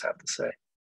the others have to say.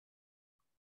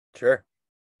 Sure.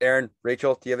 Aaron,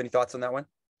 Rachel, do you have any thoughts on that one?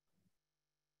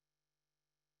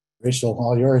 Rachel,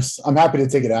 all yours. I'm happy to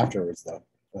take it afterwards, though.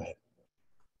 Go ahead.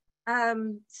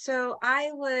 So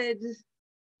I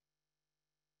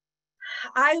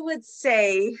would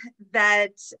say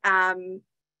that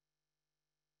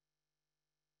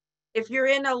if you're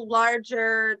in a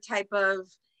larger type of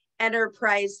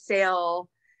enterprise sale,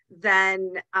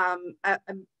 then a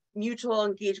mutual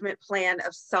engagement plan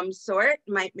of some sort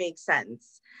might make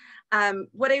sense.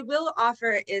 What I will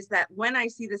offer is that when I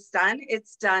see this done,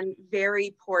 it's done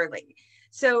very poorly.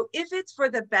 So if it's for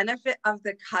the benefit of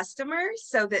the customer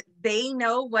so that they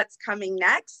know what's coming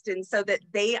next and so that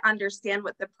they understand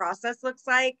what the process looks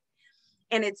like,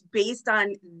 and it's based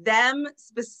on them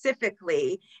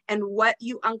specifically and what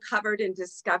you uncovered in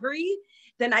discovery,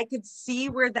 then I could see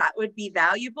where that would be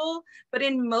valuable. But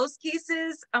in most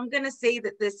cases, I'm going to say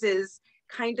that this is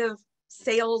kind of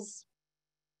sales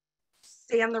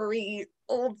standardly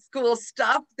old school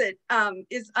stuff that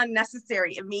is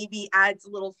unnecessary and maybe adds a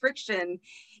little friction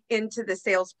into the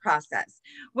sales process.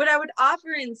 What I would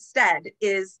offer instead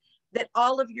is that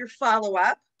all of your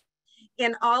follow-up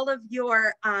and all of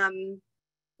your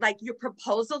like your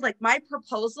proposal, like my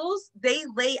proposals, they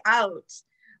lay out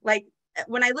like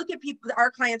when I look at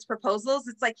our clients' proposals,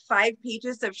 it's like 5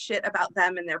 pages of shit about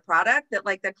them and their product that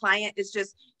like the client is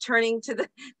just going to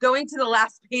the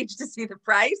last page to see the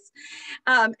price.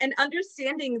 And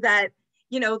understanding that,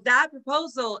 you know, that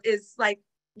proposal is like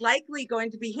likely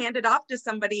going to be handed off to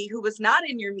somebody who was not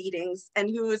in your meetings and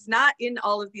who was not in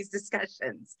all of these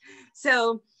discussions.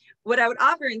 So what I would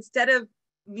offer, instead of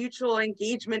mutual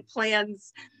engagement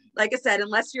plans, like I said,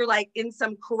 unless you're like in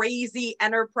some crazy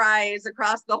enterprise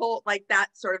across the whole, like that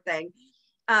sort of thing,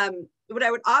 what I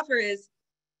would offer is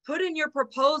put in your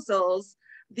proposals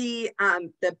the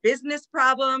business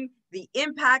problem, the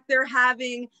impact they're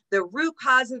having, the root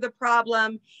cause of the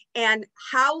problem, and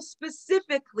how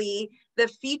specifically the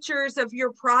features of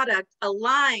your product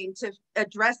align to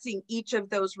addressing each of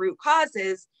those root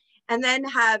causes, and then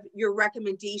have your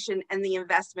recommendation and the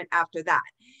investment after that.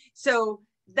 So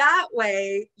that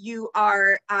way you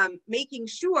are making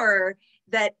sure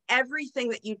that everything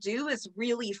that you do is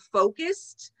really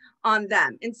focused on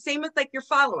them. And same with like your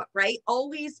follow-up, right?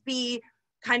 Always be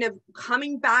kind of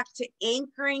coming back to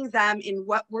anchoring them in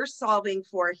what we're solving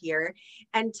for here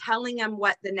and telling them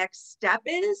what the next step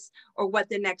is or what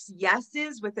the next yes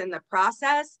is within the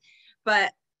process.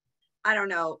 But I don't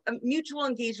know, a mutual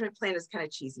engagement plan is kind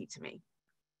of cheesy to me.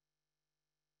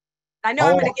 I know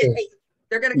I'm going to get hate.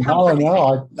 They're going to come.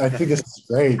 No, I think this is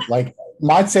great. Like,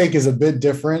 my take is a bit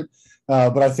different,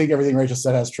 but I think everything Rachel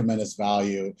said has tremendous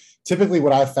value. Typically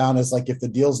what I've found is like, if the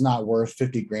deal's not worth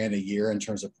 50 grand a year in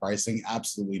terms of pricing,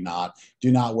 absolutely not. Do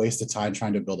not waste the time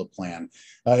trying to build a plan.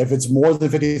 If it's more than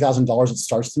 $50,000, it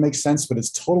starts to make sense, but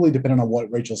it's totally dependent on what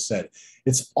Rachel said.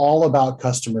 It's all about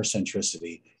customer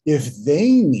centricity. If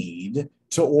they need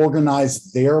to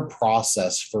organize their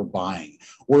process for buying,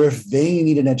 or if they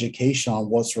need an education on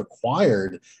what's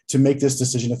required to make this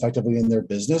decision effectively in their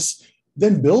business,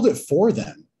 then build it for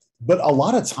them. But a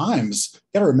lot of times,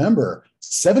 you got to remember,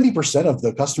 70% of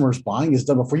the customers buying is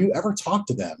done before you ever talk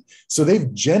to them. So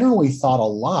they've generally thought a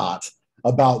lot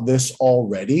about this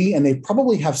already, and they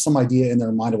probably have some idea in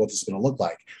their mind of what this is going to look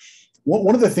like.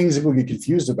 One of the things that we get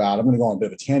confused about, I'm going to go on a bit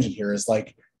of a tangent here, is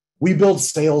like, we build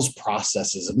sales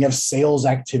processes and we have sales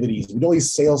activities. We do all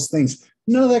these sales things.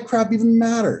 None of that crap even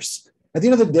matters. At the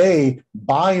end of the day,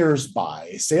 buyers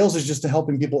buy. Sales is just to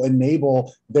helping people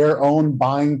enable their own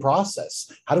buying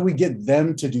process. How do we get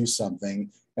them to do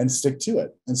something and stick to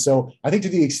it? And so I think to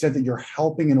the extent that you're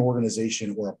helping an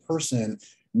organization or a person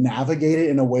navigate it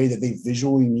in a way that they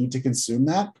visually need to consume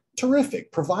that,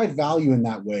 terrific. Provide value in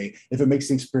that way if it makes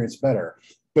the experience better.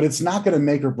 But it's not going to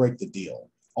make or break the deal.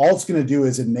 All it's going to do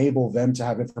is enable them to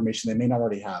have information they may not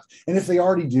already have. And if they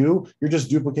already do, you're just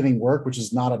duplicating work, which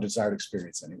is not a desired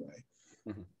experience anyway.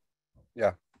 Mm-hmm.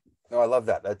 Yeah. No, I love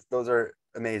that. Those are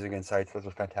amazing insights. Those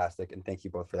are fantastic. And thank you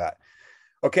both for that.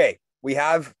 Okay. We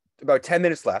have about 10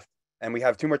 minutes left and we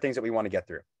have 2 more things that we want to get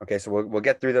through. Okay. So we'll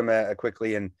get through them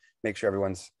quickly and make sure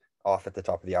everyone's off at the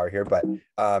top of the hour here. But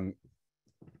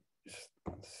just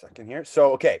 1 second here.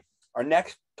 So, okay. Our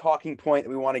next talking point that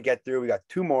we want to get through, we got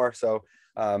 2 more. So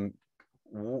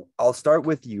I'll start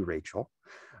with you, Rachel.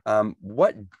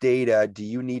 What data do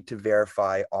you need to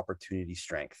verify opportunity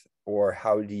strength, or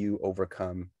how do you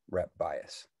overcome rep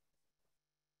bias?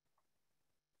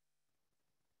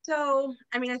 So,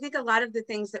 I mean, I think a lot of the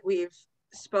things that we've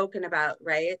spoken about,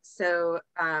 right? So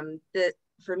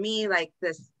for me, like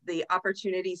the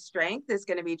opportunity strength is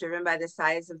going to be driven by the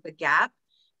size of the gap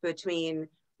between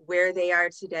where they are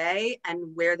today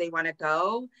and where they want to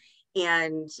go.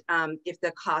 And if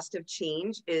the cost of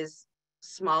change is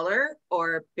smaller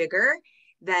or bigger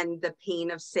than the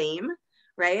pain of same,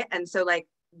 right? And so like,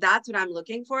 that's what I'm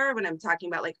looking for when I'm talking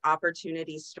about like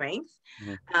opportunity strength.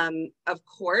 Mm-hmm. Of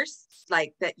course,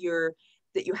 like that you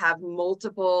have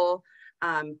multiple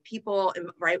people,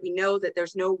 right? We know that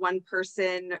there's no one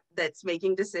person that's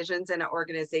making decisions in an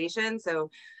organization. So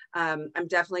I'm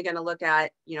definitely going to look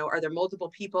at, are there multiple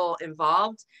people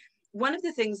involved? One of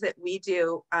the things that we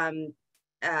do from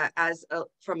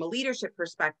a leadership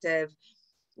perspective,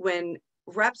 when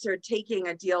reps are taking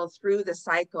a deal through the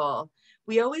cycle,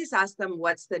 we always ask them,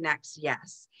 what's the next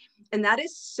yes? And that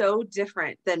is so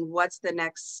different than what's the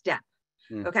next step.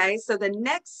 Okay. So the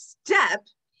next step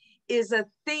is a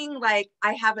thing like,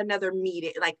 I have another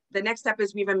meeting. Like the next step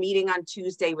is we have a meeting on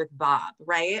Tuesday with Bob,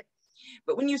 right?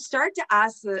 But when you start to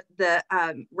ask the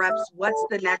reps, what's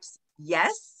the next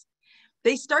yes?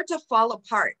 They start to fall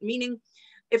apart. Meaning,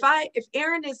 if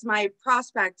Aaron is my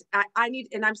prospect, I need,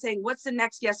 and I'm saying, what's the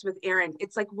next yes with Aaron?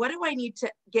 It's like, what do I need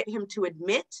to get him to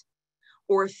admit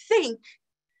or think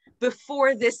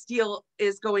before this deal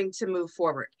is going to move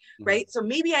forward, right? So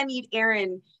maybe I need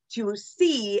Aaron to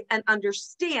see and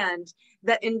understand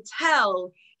that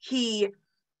until he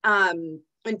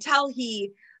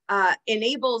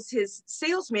enables his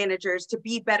sales managers to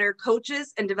be better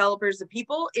coaches and developers of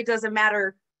people, it doesn't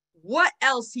matter what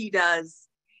else he does,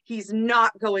 he's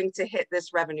not going to hit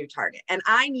this revenue target. And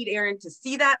I need Aaron to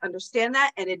see that, understand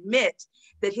that, and admit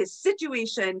that his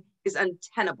situation is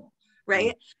untenable,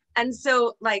 right? And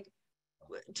so like,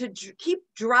 to keep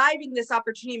driving this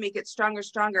opportunity, make it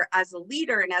stronger as a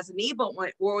leader and as an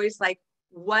enablement, we're always like,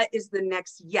 what is the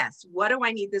next yes? What do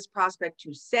I need this prospect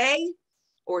to say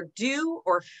or do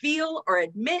or feel or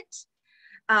admit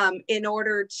in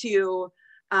order to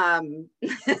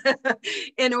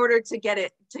in order to get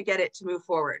it to move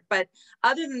forward? But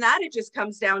other than that, it just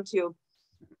comes down to,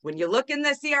 when you look in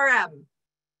the CRM,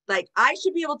 like I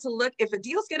should be able to look, if a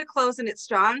deal's going to close and it's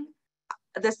strong,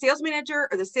 the sales manager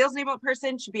or the sales enablement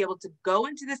person should be able to go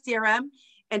into the CRM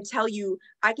and tell you,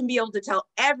 I can be able to tell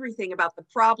everything about the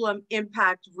problem,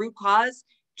 impact, root cause,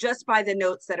 just by the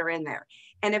notes that are in there.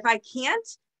 And if I can't,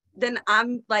 then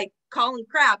I'm like calling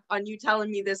crap on you telling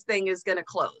me this thing is going to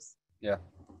close. Yeah.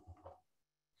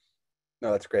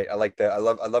 No, that's great. I like that. I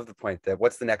love the point that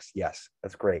what's the next yes.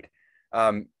 That's great.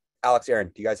 Alex,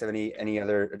 Aaron, do you guys have any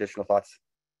other additional thoughts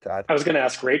to add? I was going to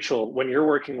ask Rachel, when you're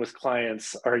working with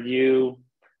clients, are you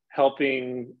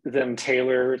helping them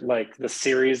tailor like the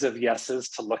series of yeses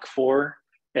to look for,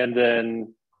 and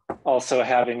then also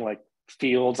having like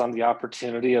fields on the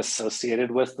opportunity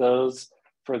associated with those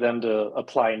for them to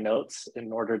apply notes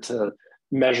in order to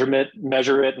measure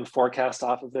it and forecast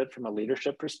off of it from a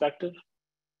leadership perspective?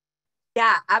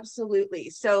 Yeah, absolutely.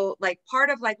 So like part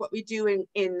of like what we do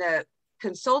in the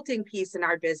consulting piece in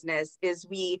our business is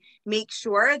we make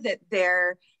sure that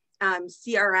their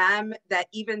CRM, that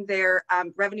even their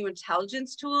revenue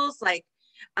intelligence tools like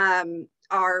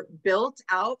are built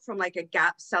out from like a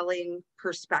gap selling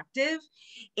perspective.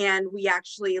 And we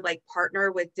actually like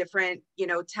partner with different,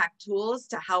 tech tools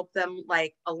to help them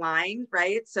like align,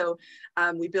 right? So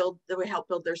we help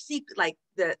build their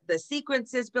the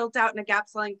sequences built out in a gap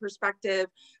selling perspective.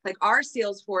 Like our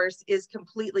Salesforce is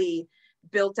completely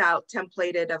built out,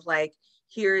 templated of like,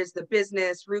 here is the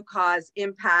business, root cause,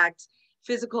 impact,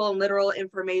 physical and literal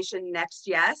information, next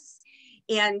yes.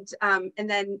 And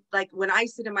then like when I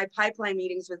sit in my pipeline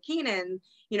meetings with Keenan,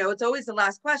 it's always the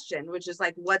last question, which is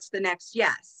like, what's the next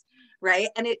yes, right?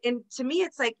 And to me,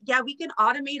 it's like, yeah, we can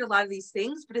automate a lot of these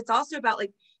things, but it's also about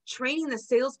like training the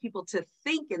salespeople to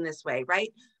think in this way,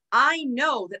 right? I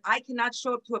know that I cannot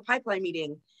show up to a pipeline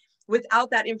meeting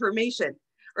without that information,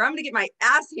 or I'm going to get my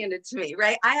ass handed to me,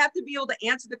 right? I have to be able to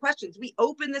answer the questions. We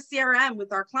open the CRM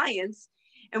with our clients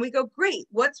and we go, great,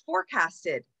 what's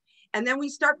forecasted? And then we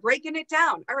start breaking it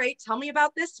down. All right, tell me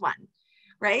about this one,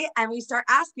 right? And we start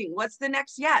asking, what's the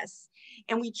next yes?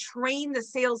 And we train the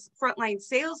frontline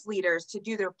sales leaders to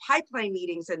do their pipeline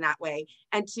meetings in that way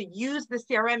and to use the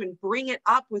CRM and bring it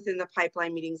up within the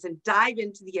pipeline meetings and dive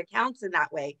into the accounts in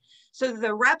that way. So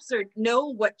the reps know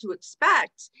what to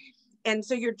expect. And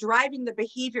so you're driving the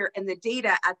behavior and the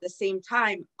data at the same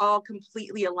time, all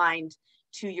completely aligned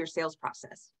to your sales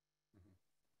process.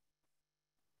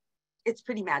 It's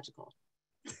pretty magical.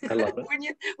 I love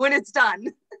it. when it's done.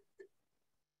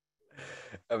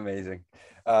 Amazing.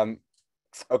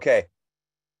 Okay.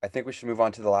 I think we should move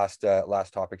on to the last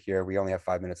topic here. We only have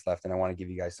 5 minutes left, and I want to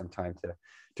give you guys some time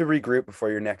to regroup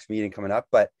before your next meeting coming up.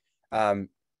 But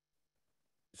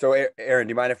so Aaron,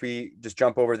 do you mind if we just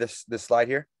jump over this slide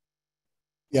here?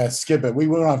 Yeah, skip it. We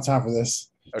don't have time for this.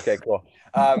 Okay, cool.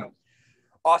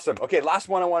 Awesome. Okay, last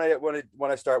one I want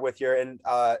to start with here, and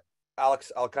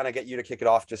Alex, I'll kind of get you to kick it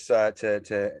off just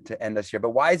to end us here.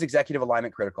 But why is executive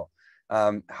alignment critical?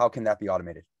 How can that be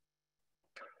automated?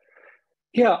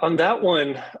 Yeah, on that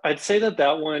one, I'd say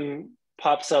that one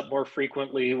pops up more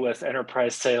frequently with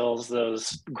enterprise sales,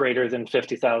 those greater than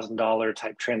 $50,000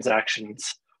 type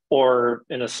transactions, or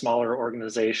in a smaller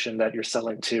organization that you're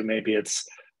selling to, maybe it's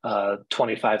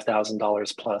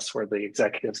 $25,000 plus where the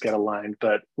executives get aligned.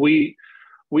 But we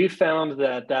found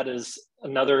that is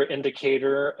another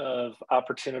indicator of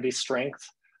opportunity strength,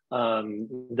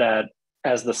 that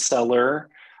as the seller,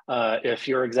 if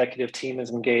your executive team is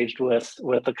engaged with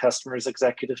the customer's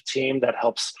executive team, that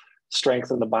helps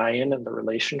strengthen the buy-in and the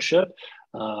relationship,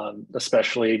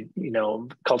 especially,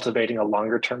 cultivating a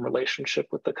longer term relationship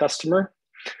with the customer.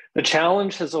 The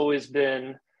challenge has always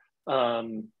been,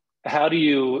 how do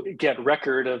you get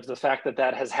record of the fact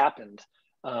that has happened?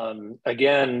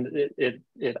 Again,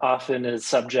 it often is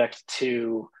subject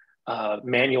to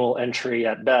manual entry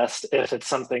at best if it's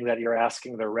something that you're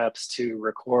asking the reps to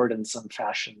record in some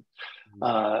fashion.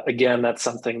 Again, that's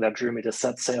something that drew me to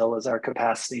SetSail, is our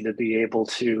capacity to be able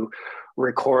to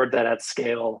record that at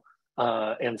scale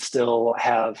and still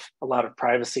have a lot of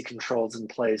privacy controls in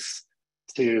place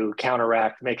to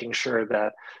counteract making sure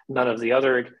that none of the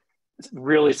other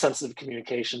really sensitive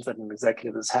communications that an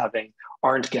executive is having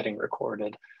aren't getting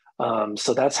recorded.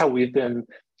 So that's how we've been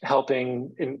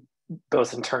helping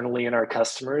both internally and our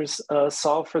customers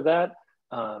solve for that.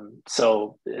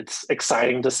 So it's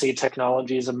exciting to see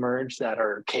technologies emerge that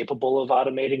are capable of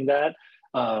automating that.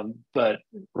 But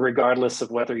regardless of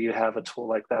whether you have a tool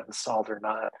like that installed or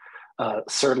not,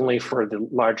 certainly for the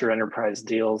larger enterprise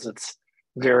deals, it's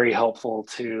very helpful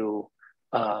to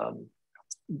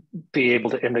be able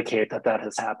to indicate that that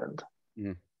has happened.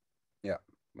 Mm-hmm. Yeah,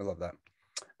 I love that.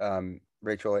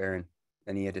 Rachel, Aaron,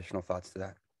 any additional thoughts to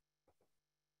that?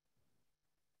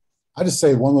 I just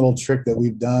say one little trick that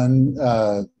we've done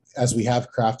as we have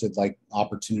crafted like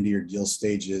opportunity or deal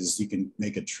stages, you can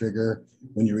make a trigger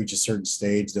when you reach a certain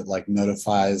stage that like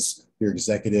notifies your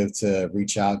executive to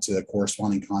reach out to the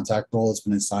corresponding contact role that's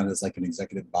been assigned as like an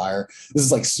executive buyer. This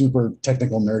is like super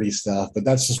technical, nerdy stuff, but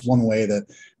that's just one way that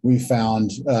we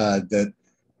found that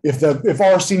if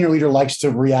our senior leader likes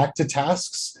to react to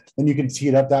tasks, then you can tee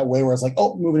it up that way where it's like,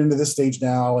 oh, moving into this stage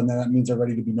now, and then that means they're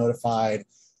ready to be notified.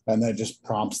 And then it just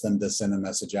prompts them to send a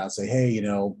message out, say, hey, you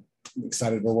know, I'm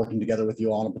excited we're working together with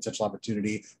you on a potential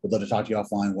opportunity. We'd love to talk to you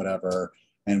offline, whatever.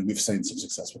 And we've seen some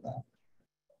success with that.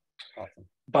 Awesome.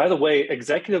 By the way,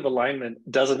 executive alignment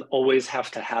doesn't always have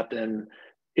to happen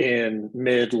in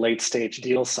late stage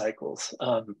deal cycles.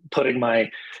 Putting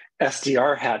my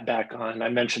SDR hat back on, I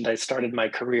mentioned I started my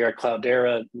career at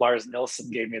Cloudera. Lars Nilsson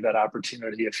gave me that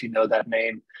opportunity, if you know that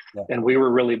name. Yeah. And we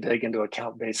were really big into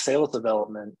account-based sales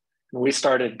development. And we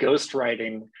started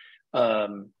ghostwriting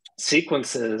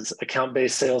sequences,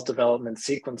 account-based sales development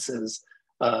sequences,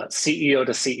 CEO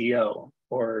to CEO,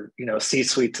 or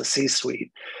C-suite to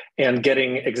C-suite, and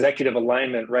getting executive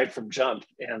alignment right from jump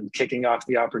and kicking off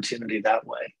the opportunity that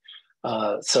way.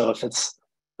 So if it's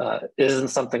isn't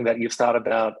something that you've thought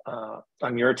about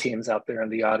on your teams out there in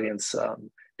the audience,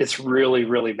 it's really,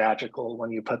 really magical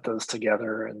when you put those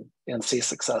together and see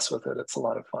success with it. It's a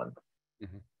lot of fun.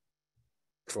 Mm-hmm.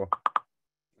 Cool.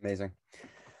 Amazing.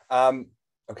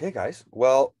 Okay, guys.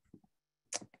 Well,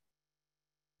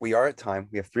 we are at time.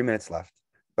 We have 3 minutes left,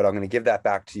 but I'm going to give that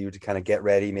back to you to kind of get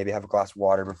ready, maybe have a glass of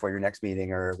water before your next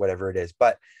meeting or whatever it is.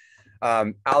 But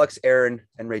Alex, Aaron,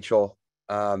 and Rachel,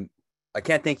 I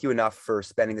can't thank you enough for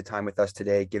spending the time with us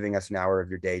today, giving us an hour of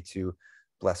your day to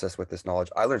bless us with this knowledge.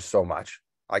 I learned so much.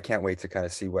 I can't wait to kind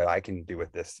of see what I can do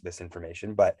with this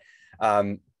information. But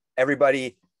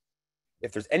everybody,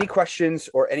 if there's any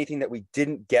questions or anything that we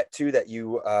didn't get to that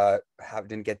you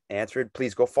didn't get answered,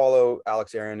 please go follow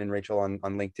Alex, Aaron, and Rachel on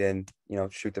LinkedIn.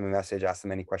 Shoot them a message, ask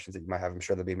them any questions that you might have. I'm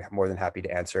sure they'll be more than happy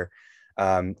to answer.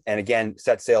 And again,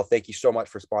 SetSail, thank you so much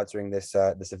for sponsoring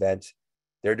this event.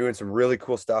 They're doing some really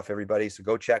cool stuff, everybody. So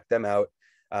go check them out.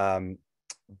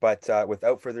 But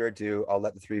without further ado, I'll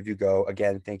let the three of you go.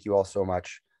 Again, thank you all so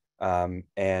much. And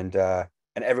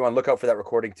everyone, look out for that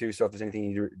recording too. So if there's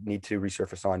anything you need to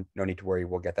resurface on, no need to worry.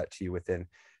 We'll get that to you within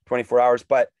 24 hours.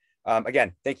 But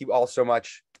again, thank you all so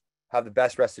much. Have the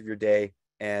best rest of your day.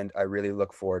 And I really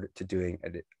look forward to doing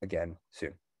it again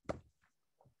soon.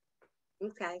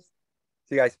 Thanks, guys.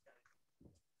 See you guys.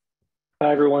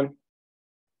 Bye, everyone.